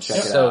really fun. Check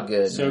it out.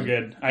 So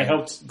good. I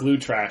helped glue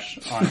trash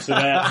onto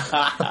that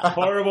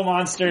horrible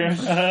monster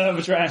of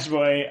a Trash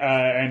Boy,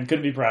 and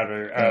couldn't be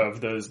prouder of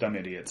those dumb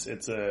idiots.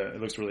 It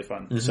looks really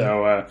fun. Mm-hmm.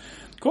 So,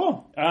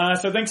 cool.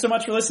 So thanks so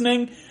much for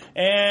listening,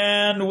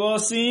 and we'll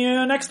see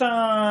you next time.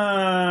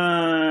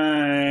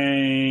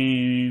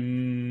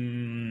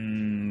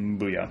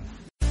 Booyah.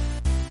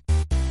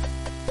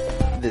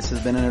 This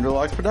has been a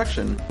Nerdalogs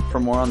production.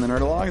 For more on the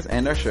Nerdalogs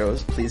and our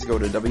shows, please go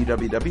to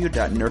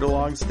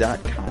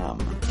www.nerdalogs.com.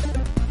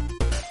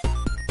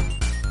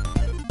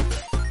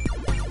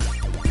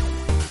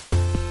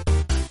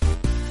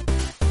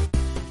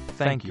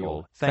 Thank you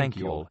all.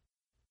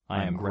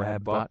 I am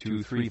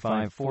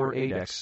GrabBot23548X.